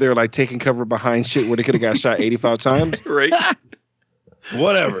 Even though they're like taking cover behind shit where they could have got shot 85 times. Right.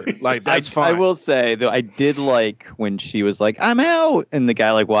 Whatever. Like that's fine. I will say though, I did like when she was like, "I'm out," and the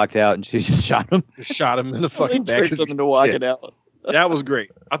guy like walked out and she just shot him. Shot him in the fucking back. Tricked him into walking out. That was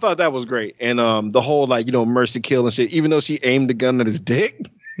great. I thought that was great. And the whole like, mercy kill and shit, even though she aimed the gun at his dick.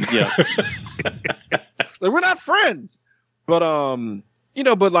 Yeah. Like we're not friends. But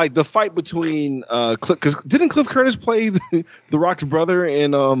but like the fight between because didn't Cliff Curtis play the Rock's brother in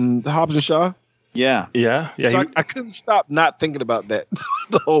the Hobbs and Shaw? Yeah. Yeah. So I couldn't stop not thinking about that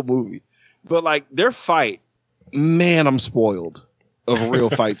the whole movie. But like their fight, man, I'm spoiled of real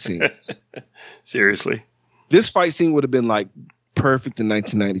fight scenes. Seriously. This fight scene would have been like perfect in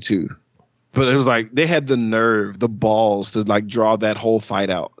 1992. But it was like they had the nerve, the balls to like draw that whole fight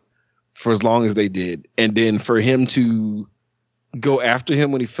out for as long as they did. And then for him to go after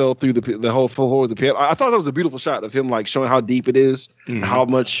him when he fell through the whole floor of the pit. I thought that was a beautiful shot of him like showing how deep it is, how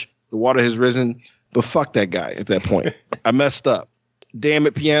much the water has risen. But fuck that guy at that point. I messed up. Damn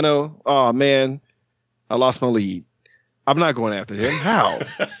it, Piano. Oh man, I lost my lead. I'm not going after him. How?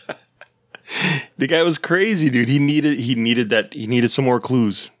 The guy was crazy, dude. He needed some more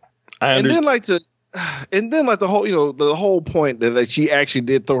clues. And then the whole the whole point that she actually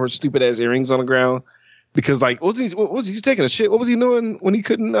did throw her stupid ass earrings on the ground because like what was he taking a shit? What was he doing when he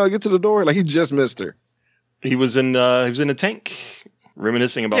couldn't get to the door? Like he just missed her. He was in a tank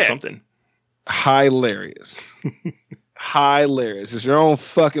reminiscing about something. Hilarious. Hilarious. It's your own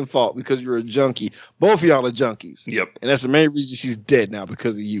fucking fault because you're a junkie. Both of y'all are junkies. Yep. And that's the main reason she's dead now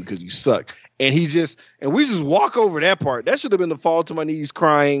because of you, because you suck. And we just walk over that part. That should have been the fall to my knees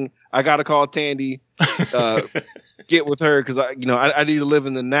crying. I gotta call Tandy, get with her because I need to live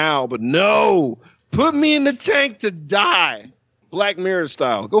in the now. But no, put me in the tank to die, Black Mirror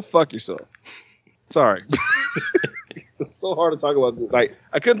style. Go fuck yourself. Sorry. It's so hard to talk about this. Like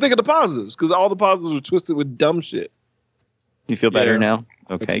I couldn't think of the positives because all the positives were twisted with dumb shit. You feel better now?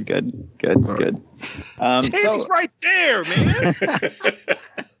 Okay, good. Tandy's right there, man.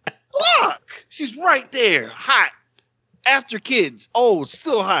 Look, she's right there, hot. After kids,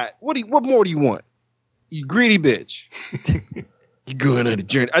 still hot. What more do you want? You greedy bitch. You going on a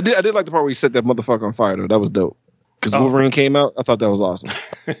journey. I did like the part where you set that motherfucker on fire though. That was dope. Because Wolverine came out, I thought that was awesome.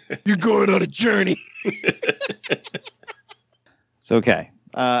 You're going on a journey. It's okay.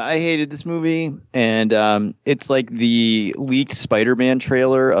 I hated this movie, and it's like the leaked Spider-Man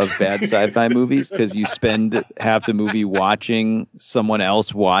trailer of bad sci-fi movies because you spend half the movie watching someone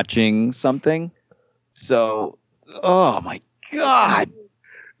else watching something. So, oh my God.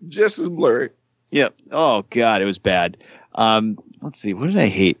 Just as blurry. Yep. Oh God, it was bad. Let's see. What did I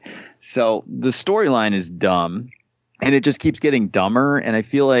hate? So the storyline is dumb, and it just keeps getting dumber, and I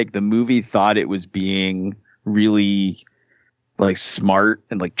feel like the movie thought it was being really like smart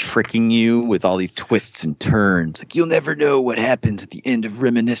and like tricking you with all these twists and turns. Like you'll never know what happens at the end of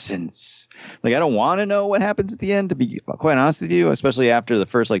Reminiscence. Like I don't want to know what happens at the end, to be quite honest with you, especially after the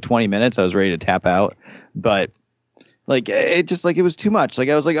first like 20 minutes, I was ready to tap out. But like it just like it was too much. Like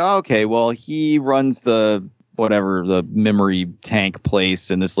I was like, oh, okay, well he runs the memory tank place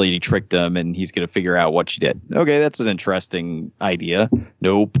and this lady tricked him and he's going to figure out what she did. Okay, that's an interesting idea.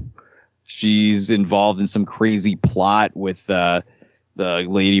 Nope. She's involved in some crazy plot with the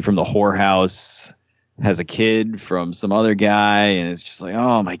lady from the whorehouse, has a kid from some other guy, and it's just like,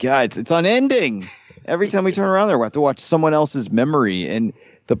 oh my God, it's unending. Every time we turn around there, we have to watch someone else's memory. And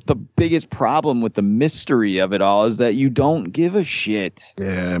the biggest problem with the mystery of it all is that you don't give a shit.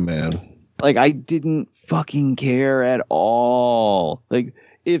 Yeah, man. Like, I didn't fucking care at all. Like,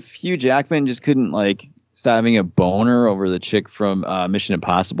 if Hugh Jackman just couldn't, like, stop having a boner over the chick from Mission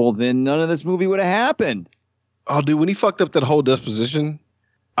Impossible, then none of this movie would have happened. Oh, dude, when he fucked up that whole disposition,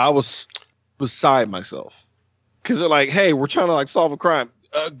 I was beside myself. Because they're like, hey, we're trying to, like, solve a crime.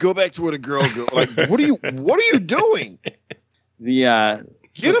 Go back to where the girl goes. Like, what are you doing? The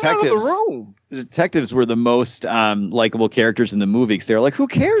Get him out of the room. detectives were the most likable characters in the movie because they were like, "Who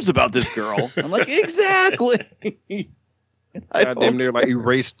cares about this girl?" I'm like, "Exactly." God damn near like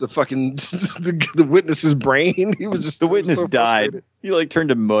erased the fucking the witness's brain. He was just the witness so died. frustrated. He like turned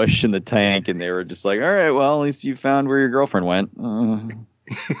to mush in the tank, and they were just like, "All right, well, at least you found where your girlfriend went."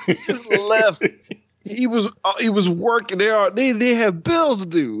 He just left. He was working there. They have bills to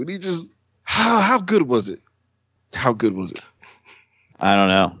do. And he just how good was it? How good was it? I don't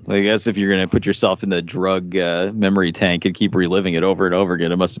know. I guess if you're gonna put yourself in the drug memory tank and keep reliving it over and over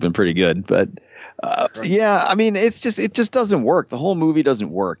again, it must have been pretty good. But yeah, I mean, it just doesn't work. The whole movie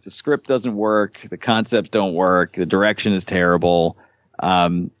doesn't work. The script doesn't work. The concepts don't work. The direction is terrible.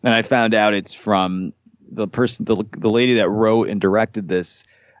 And I found out it's from the person, the lady that wrote and directed this,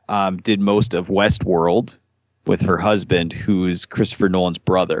 did most of Westworld with her husband, who's Christopher Nolan's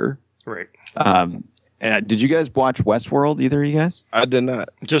brother. Right. And did you guys watch Westworld? Either of you guys? I did not.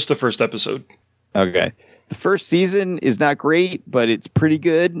 Just the first episode. Okay. The first season is not great, but it's pretty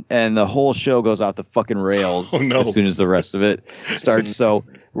good, and the whole show goes off the fucking rails as soon as the rest of it starts. So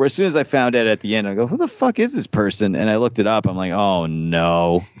as soon as I found out at the end, I go, "Who the fuck is this person?" And I looked it up. I'm like, "Oh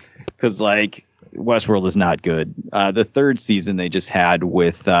no," because like Westworld is not good. The third season they just had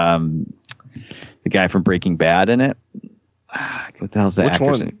with the guy from Breaking Bad in it. What the hell's the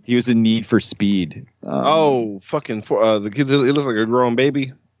actor's name? He was in Need for Speed. Fucking the kid. It looks like a grown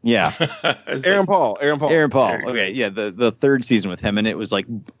baby. Yeah. Aaron Paul. Okay, yeah, the third season with him, and it was like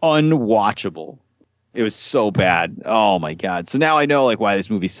unwatchable. It was so bad. Oh my god. So now I know like why this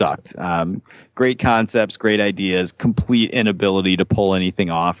movie sucked. Great concepts, great ideas, complete inability to pull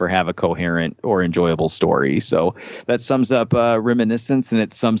anything off or have a coherent or enjoyable story. So that sums up Reminiscence, and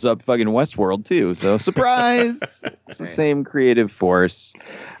it sums up fucking Westworld too. So surprise. It's the same creative force.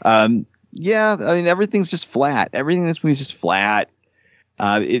 Yeah, I mean everything's just flat. Everything in this movie is just flat.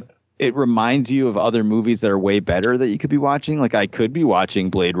 It reminds you of other movies that are way better that you could be watching. Like I could be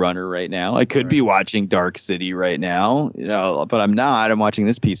watching Blade Runner right now. I could be watching Dark City right now, but I'm not. I'm watching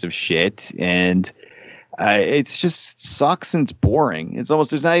this piece of shit, and it's just sucks and it's boring. It's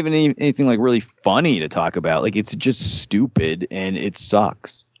almost there's not even anything like really funny to talk about. Like it's just stupid and it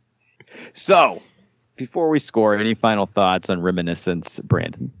sucks. So before we score, any final thoughts on Reminiscence,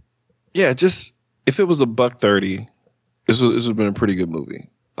 Brandon? Yeah, just if it was $130, this would have been a pretty good movie.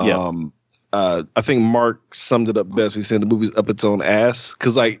 Yeah. I think Mark summed it up best. He said the movie's up its own ass.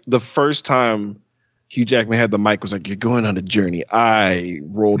 Because like the first time Hugh Jackman had the mic was like, "You're going on a journey." I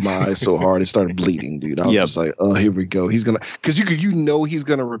rolled my eyes so hard it started bleeding, dude. I was just like, "Oh, here we go." He's gonna, because he's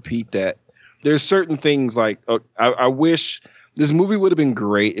gonna repeat that. There's certain things like I wish this movie would have been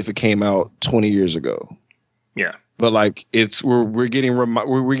great if it came out 20 years ago. Yeah. But like we're getting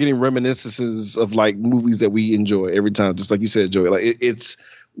reminiscences of like movies that we enjoy every time, just like you said, Joey. Like it's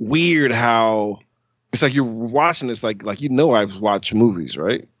weird how it's like you're watching this like I've watched movies,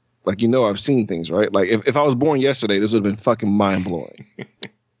 right? Like I've seen things, right? Like if I was born yesterday, this would have been fucking mind blowing.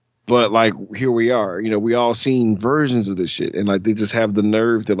 But like here we are, we all seen versions of this shit, and like they just have the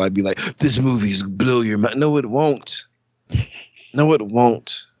nerve to like be like, "This movie's blow your mind." No, it won't. No, it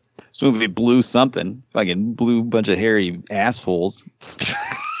won't. This movie blew something. Fucking blew a bunch of hairy assholes.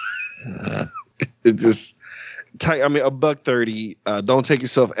 It just, I mean, $130. Don't take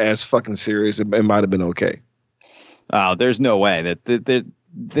yourself as fucking serious. It might have been okay. Oh, there's no way that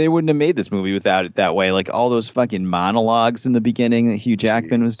they wouldn't have made this movie without it that way. Like all those fucking monologues in the beginning that Hugh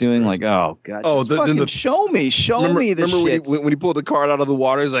Jackman was doing. Like, oh god, show me the shit. When he pulled the card out of the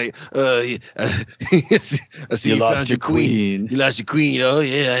water, he's like, I see you lost your queen. You lost your queen. Oh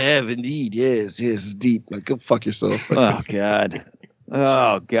yeah, I have indeed. Yes, it's deep. Like, go fuck yourself. Oh god.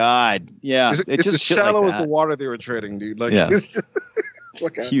 Oh god. Yeah. It's as shallow as the water they were treading, dude. Like, it's just,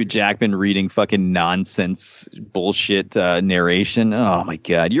 Hugh Jackman reading fucking nonsense bullshit narration. Oh my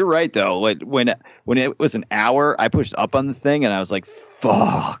god, you're right though. When it was an hour, I pushed up on the thing and I was like,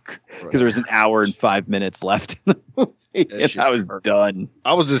 "Fuck," because there was an hour and 5 minutes left in the movie, and I was done.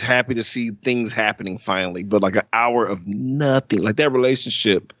 I was just happy to see things happening finally, but like an hour of nothing. Like that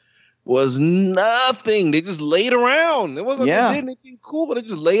relationship was nothing. They just laid around. It wasn't like they did anything cool, but they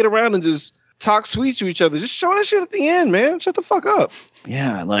just laid around and just talk sweet to each other. Just show that shit at the end, man. Shut the fuck up.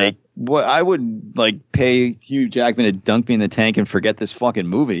 Yeah, like what I would like pay Hugh Jackman to dunk me in the tank and forget this fucking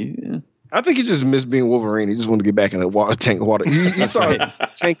movie. Yeah. I think he just missed being Wolverine. He just wanted to get back in the tank of water. He saw a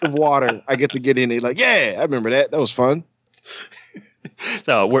tank of water. I get to get in it. Like, yeah, I remember that. That was fun.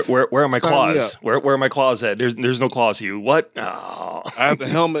 So where are my claws? Where are my claws at? There's no claws, Hugh. What? Oh. I have the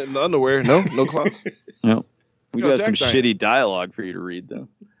helmet and the underwear. No claws. No. We do have some shitty dialogue for you to read though.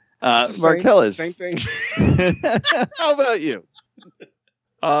 Marcellus. Same thing. How about you?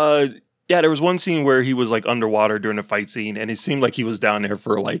 Yeah, there was one scene where he was like underwater during the fight scene, and it seemed like he was down there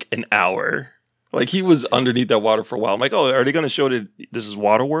for like an hour. Like he was underneath that water for a while. I'm like, oh, are they going to show that this is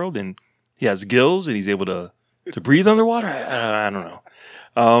Waterworld and he has gills and he's able to breathe underwater? I don't know.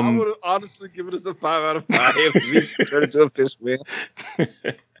 I would have honestly given us a 5 out of 5 if we turned into a fish man.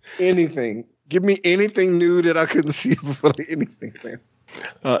 Anything. Give me anything new that I couldn't see before. Anything, man.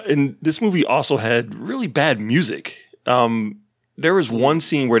 And this movie also had really bad music. There was one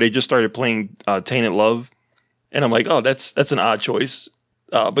scene where they just started playing Tainted Love. And I'm like, oh, that's an odd choice.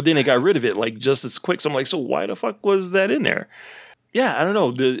 But then they got rid of it like just as quick. So I'm like, so why the fuck was that in there? Yeah, I don't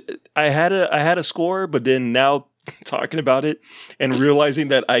know. I had a score, but then now talking about it and realizing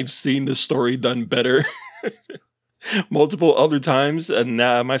that I've seen the story done better multiple other times, and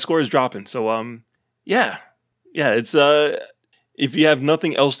my score is dropping. So yeah, it's if you have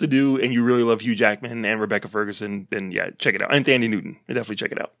nothing else to do and you really love Hugh Jackman and Rebecca Ferguson, then yeah, check it out. And Thandie Newton, definitely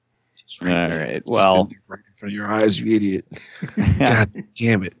check it out. All right. Well, right in front of your eyes, you idiot. God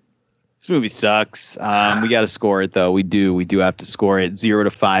damn it. This movie sucks. We got to score it, though. We do have to score it. 0 to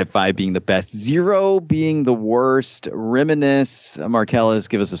 5, 5 being the best, 0 being the worst. Reminisce, Marcellus,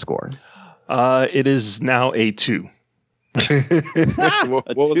 give us a score. It is now a 2.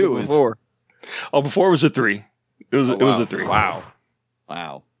 What was it before? Before it was a 3. It was a 3. Wow.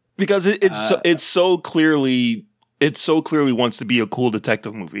 Because it's so clearly wants to be a cool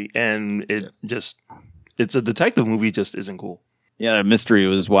detective movie, and it's a detective movie, it just isn't cool. Yeah, the mystery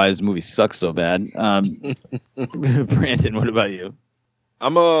was why this movie sucks so bad. Brandon, what about you?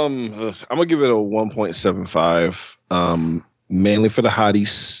 I'm gonna give it a 1.75. Mainly for the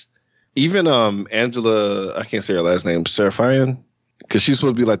hotties. Even Angela, I can't say her last name, Serafian, because she's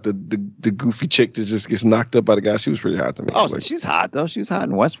supposed to be like the goofy chick that just gets knocked up by the guy. She was pretty hot to me. Oh, like, she's hot though. She was hot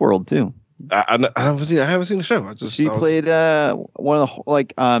in Westworld too. I haven't seen the show. She played one of the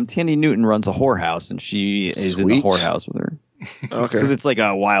Thandie Newton runs a whorehouse, and she is in the whorehouse with her. Okay, because it's like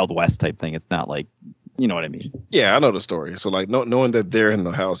a Wild West type thing. It's not like, you know what I mean? Yeah, I know the story. So like knowing that they're in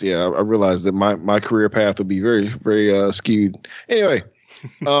the house, yeah, I realized that my career path would be very very skewed. Anyway,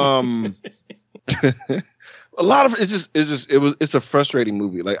 a lot of it's a frustrating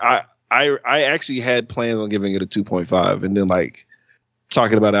movie. Like I actually had plans on giving it a 2.5, and then like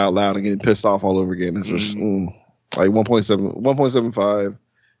talking about it out loud and getting pissed off all over again. It's just like 1.75.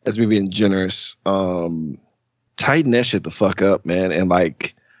 That's me being generous. Tighten that shit the fuck up, man, and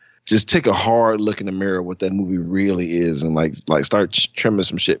like just take a hard look in the mirror what that movie really is, and like start trimming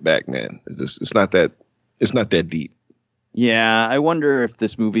some shit back, man. It's not that deep. Yeah, I wonder if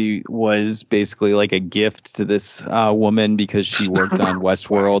this movie was basically like a gift to this woman because she worked on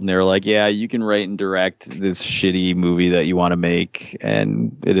Westworld, and they were like, yeah, you can write and direct this shitty movie that you want to make,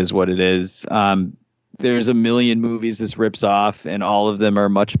 and it is what it is. There's a million movies this rips off, and all of them are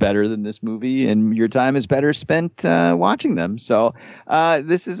much better than this movie, and your time is better spent watching them. So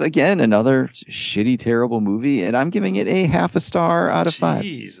this is, again, another shitty, terrible movie, and I'm giving it a 0.5 star out of 5.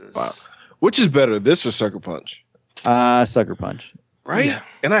 Jesus. Wow. Which is better, this or Sucker Punch? Sucker Punch. Right? Yeah.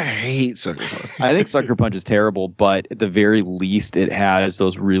 And I hate Sucker Punch. I think Sucker Punch is terrible, but at the very least, it has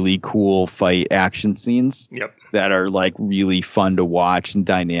those really cool fight action scenes that are like really fun to watch and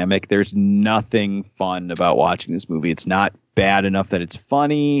dynamic. There's nothing fun about watching this movie. It's not bad enough that it's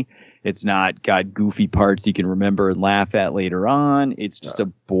funny. It's not got goofy parts you can remember and laugh at later on. It's just a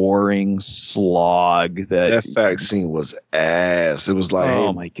boring slog. That fact scene was ass. It was like,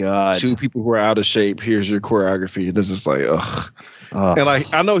 oh my God, 2 people who are out of shape. Here's your choreography. And this is like, ugh. And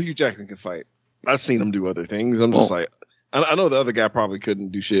like, I know Hugh Jackman can fight. I've seen him do other things. I'm just like, I know the other guy probably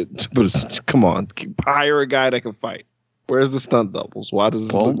couldn't do shit, but come on, hire a guy that can fight. Where's the stunt doubles? Why does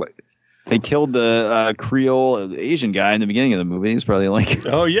this look like? They killed the Creole Asian guy in the beginning of the movie. He's probably like,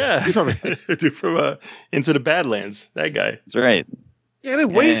 oh yeah, dude from Into the Badlands. That guy. That's right. Yeah, they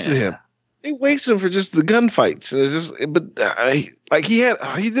wasted him. They wasted him for just the gunfights. And it's just, but like he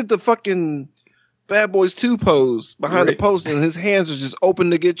did the fucking Bad Boys 2 pose behind the post, and his hands are just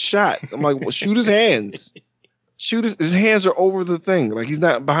open to get shot. I'm like, well, shoot his hands. Shoot his hands are over the thing. Like he's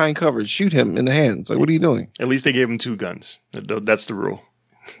not behind cover. Shoot him in the hands. Like, what are you doing? At least they gave him 2 guns. That's the rule.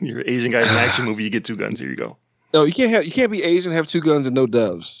 You're an Asian guy in an action movie, you get 2 guns. Here you go. No, you can't be Asian, have 2 guns and no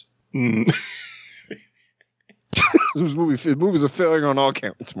doves. This movie's a failure on all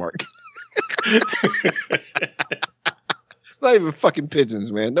counts, Mark. Not even fucking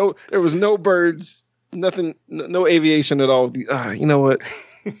pigeons, man. No, there was no birds, nothing, no aviation at all. You know what?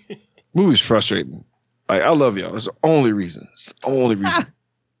 Movie's frustrating. Like, I love y'all. It's the only reason. It's the only reason.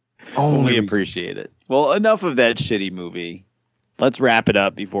 We appreciate it. Well, enough of that shitty movie. let's wrap it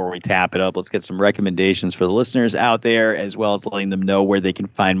up before we tap it up. Let's get some recommendations for the listeners out there, as well as letting them know where they can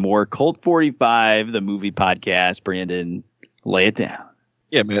find more Cult 45, the movie podcast. Brandon, lay it down.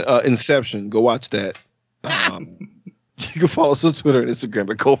 Yeah, man. Inception. Go watch that. You can follow us on Twitter and Instagram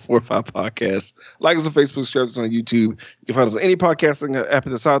at Cult 45 Podcast. Like us on Facebook, subscribe us on YouTube. You can find us on any podcasting app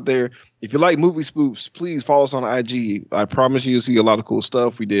that's out there. If you like movie spoofs, please follow us on IG. I promise you'll see a lot of cool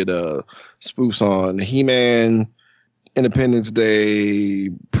stuff. We did spoofs on He-Man, Independence Day,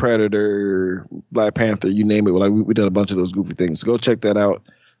 Predator, Black Panther, you name it. We did a bunch of those goofy things. So go check that out.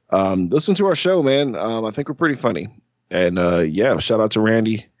 Listen to our show, man. I think we're pretty funny. And shout out to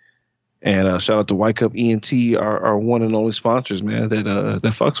Randy and shout out to White Cup ENT, our one and only sponsors, man, that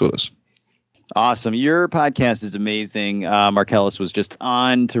fucks with us. Awesome. Your podcast is amazing. Marcellus was just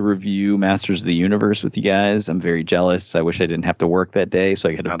on to review Masters of the Universe with you guys. I'm very jealous. I wish I didn't have to work that day so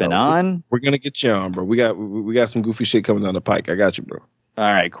I could have been on. We're going to get you on, bro. We got some goofy shit coming down the pike. I got you, bro.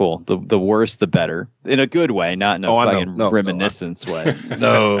 All right, cool. The worse, the better. In a good way, not in a fucking reminiscence way.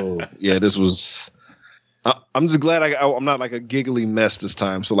 No. Yeah, this was... I'm just glad I'm not like a giggly mess this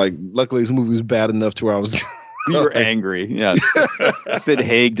time. So, like, luckily this movie was bad enough to where I was... You were angry. Yeah. Sid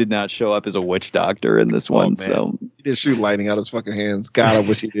Haig did not show up as a witch doctor in this one. So he did shoot lightning out of his fucking hands. God, I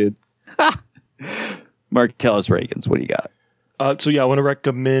wish he did. Marcellus Reagans, what do you got? I want to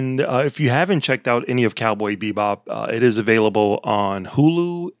recommend, if you haven't checked out any of Cowboy Bebop, it is available on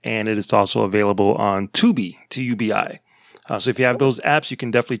Hulu and it is also available on Tubi, Tubi. So if you have those apps, you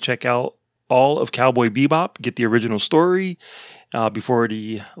can definitely check out all of Cowboy Bebop, get the original story before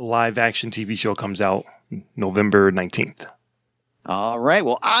the live action TV show comes out November 19th. All right.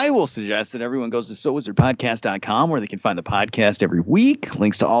 Well, I will suggest that everyone goes to SoWizardPodcast.com where they can find the podcast every week.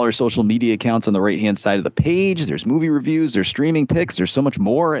 Links to all our social media accounts on the right-hand side of the page. There's movie reviews. There's streaming picks. There's so much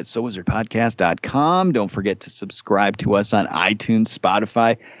more at SoWizardPodcast.com. Don't forget to subscribe to us on iTunes,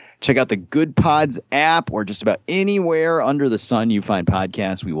 Spotify. Check out the Good Pods app or just about anywhere under the sun you find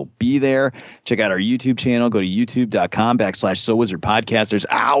podcasts. We will be there. Check out our YouTube channel. Go to youtube.com/SoWizardPodcast. There's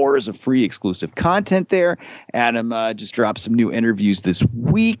hours of free exclusive content there. Adam just dropped some new interviews this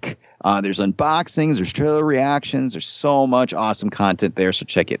week. There's unboxings, there's trailer reactions, there's so much awesome content there, so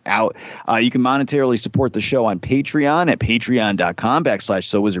check it out. You can monetarily support the show on Patreon at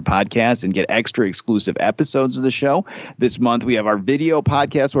patreon.com/SoWizardPodcast and get extra exclusive episodes of the show. This month we have our video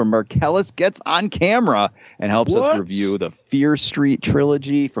podcast where Marcellus gets on camera and helps us review the Fear Street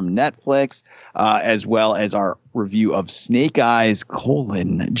trilogy from Netflix, as well as our review of Snake Eyes: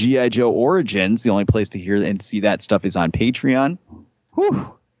 G.I. Joe Origins. The only place to hear and see that stuff is on Patreon.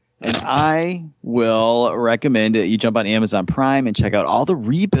 Whew. And I will recommend that you jump on Amazon Prime and check out all the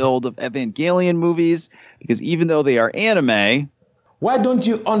rebuild of Evangelion movies, because even though they are anime... Why don't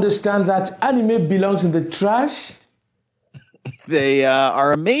you understand that anime belongs in the trash? They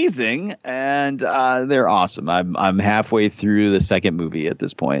are amazing, and they're awesome. I'm halfway through the second movie at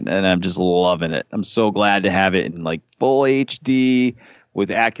this point, and I'm just loving it. I'm so glad to have it in like full HD with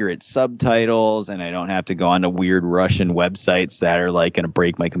accurate subtitles, and I don't have to go on to weird Russian websites that are like going to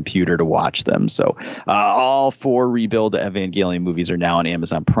break my computer to watch them. So all 4 Rebuild Evangelion movies are now on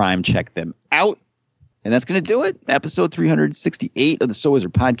Amazon Prime. Check them out. And that's going to do it. Episode 368 of the So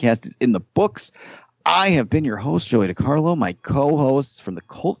Wizard podcast is in the books. I have been your host, Joey DiCarlo. My co-hosts from the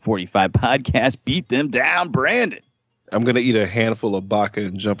Cult 45 podcast, beat them down, Brandon. I'm going to eat a handful of baka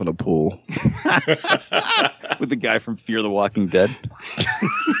and jump in a pool. With the guy from Fear the Walking Dead.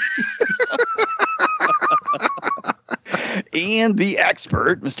 And the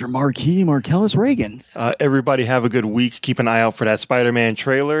expert, Mr. Marcellus Reagans. Everybody have a good week. Keep an eye out for that Spider-Man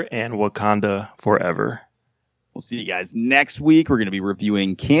trailer and Wakanda Forever. We'll see you guys next week. We're going to be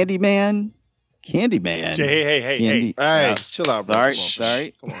reviewing Candyman. Hey, chill out, bro.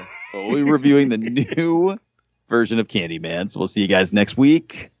 Sorry. Come on. We'll be reviewing the new version of Candyman. So we'll see you guys next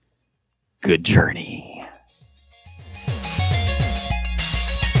week. Good journey.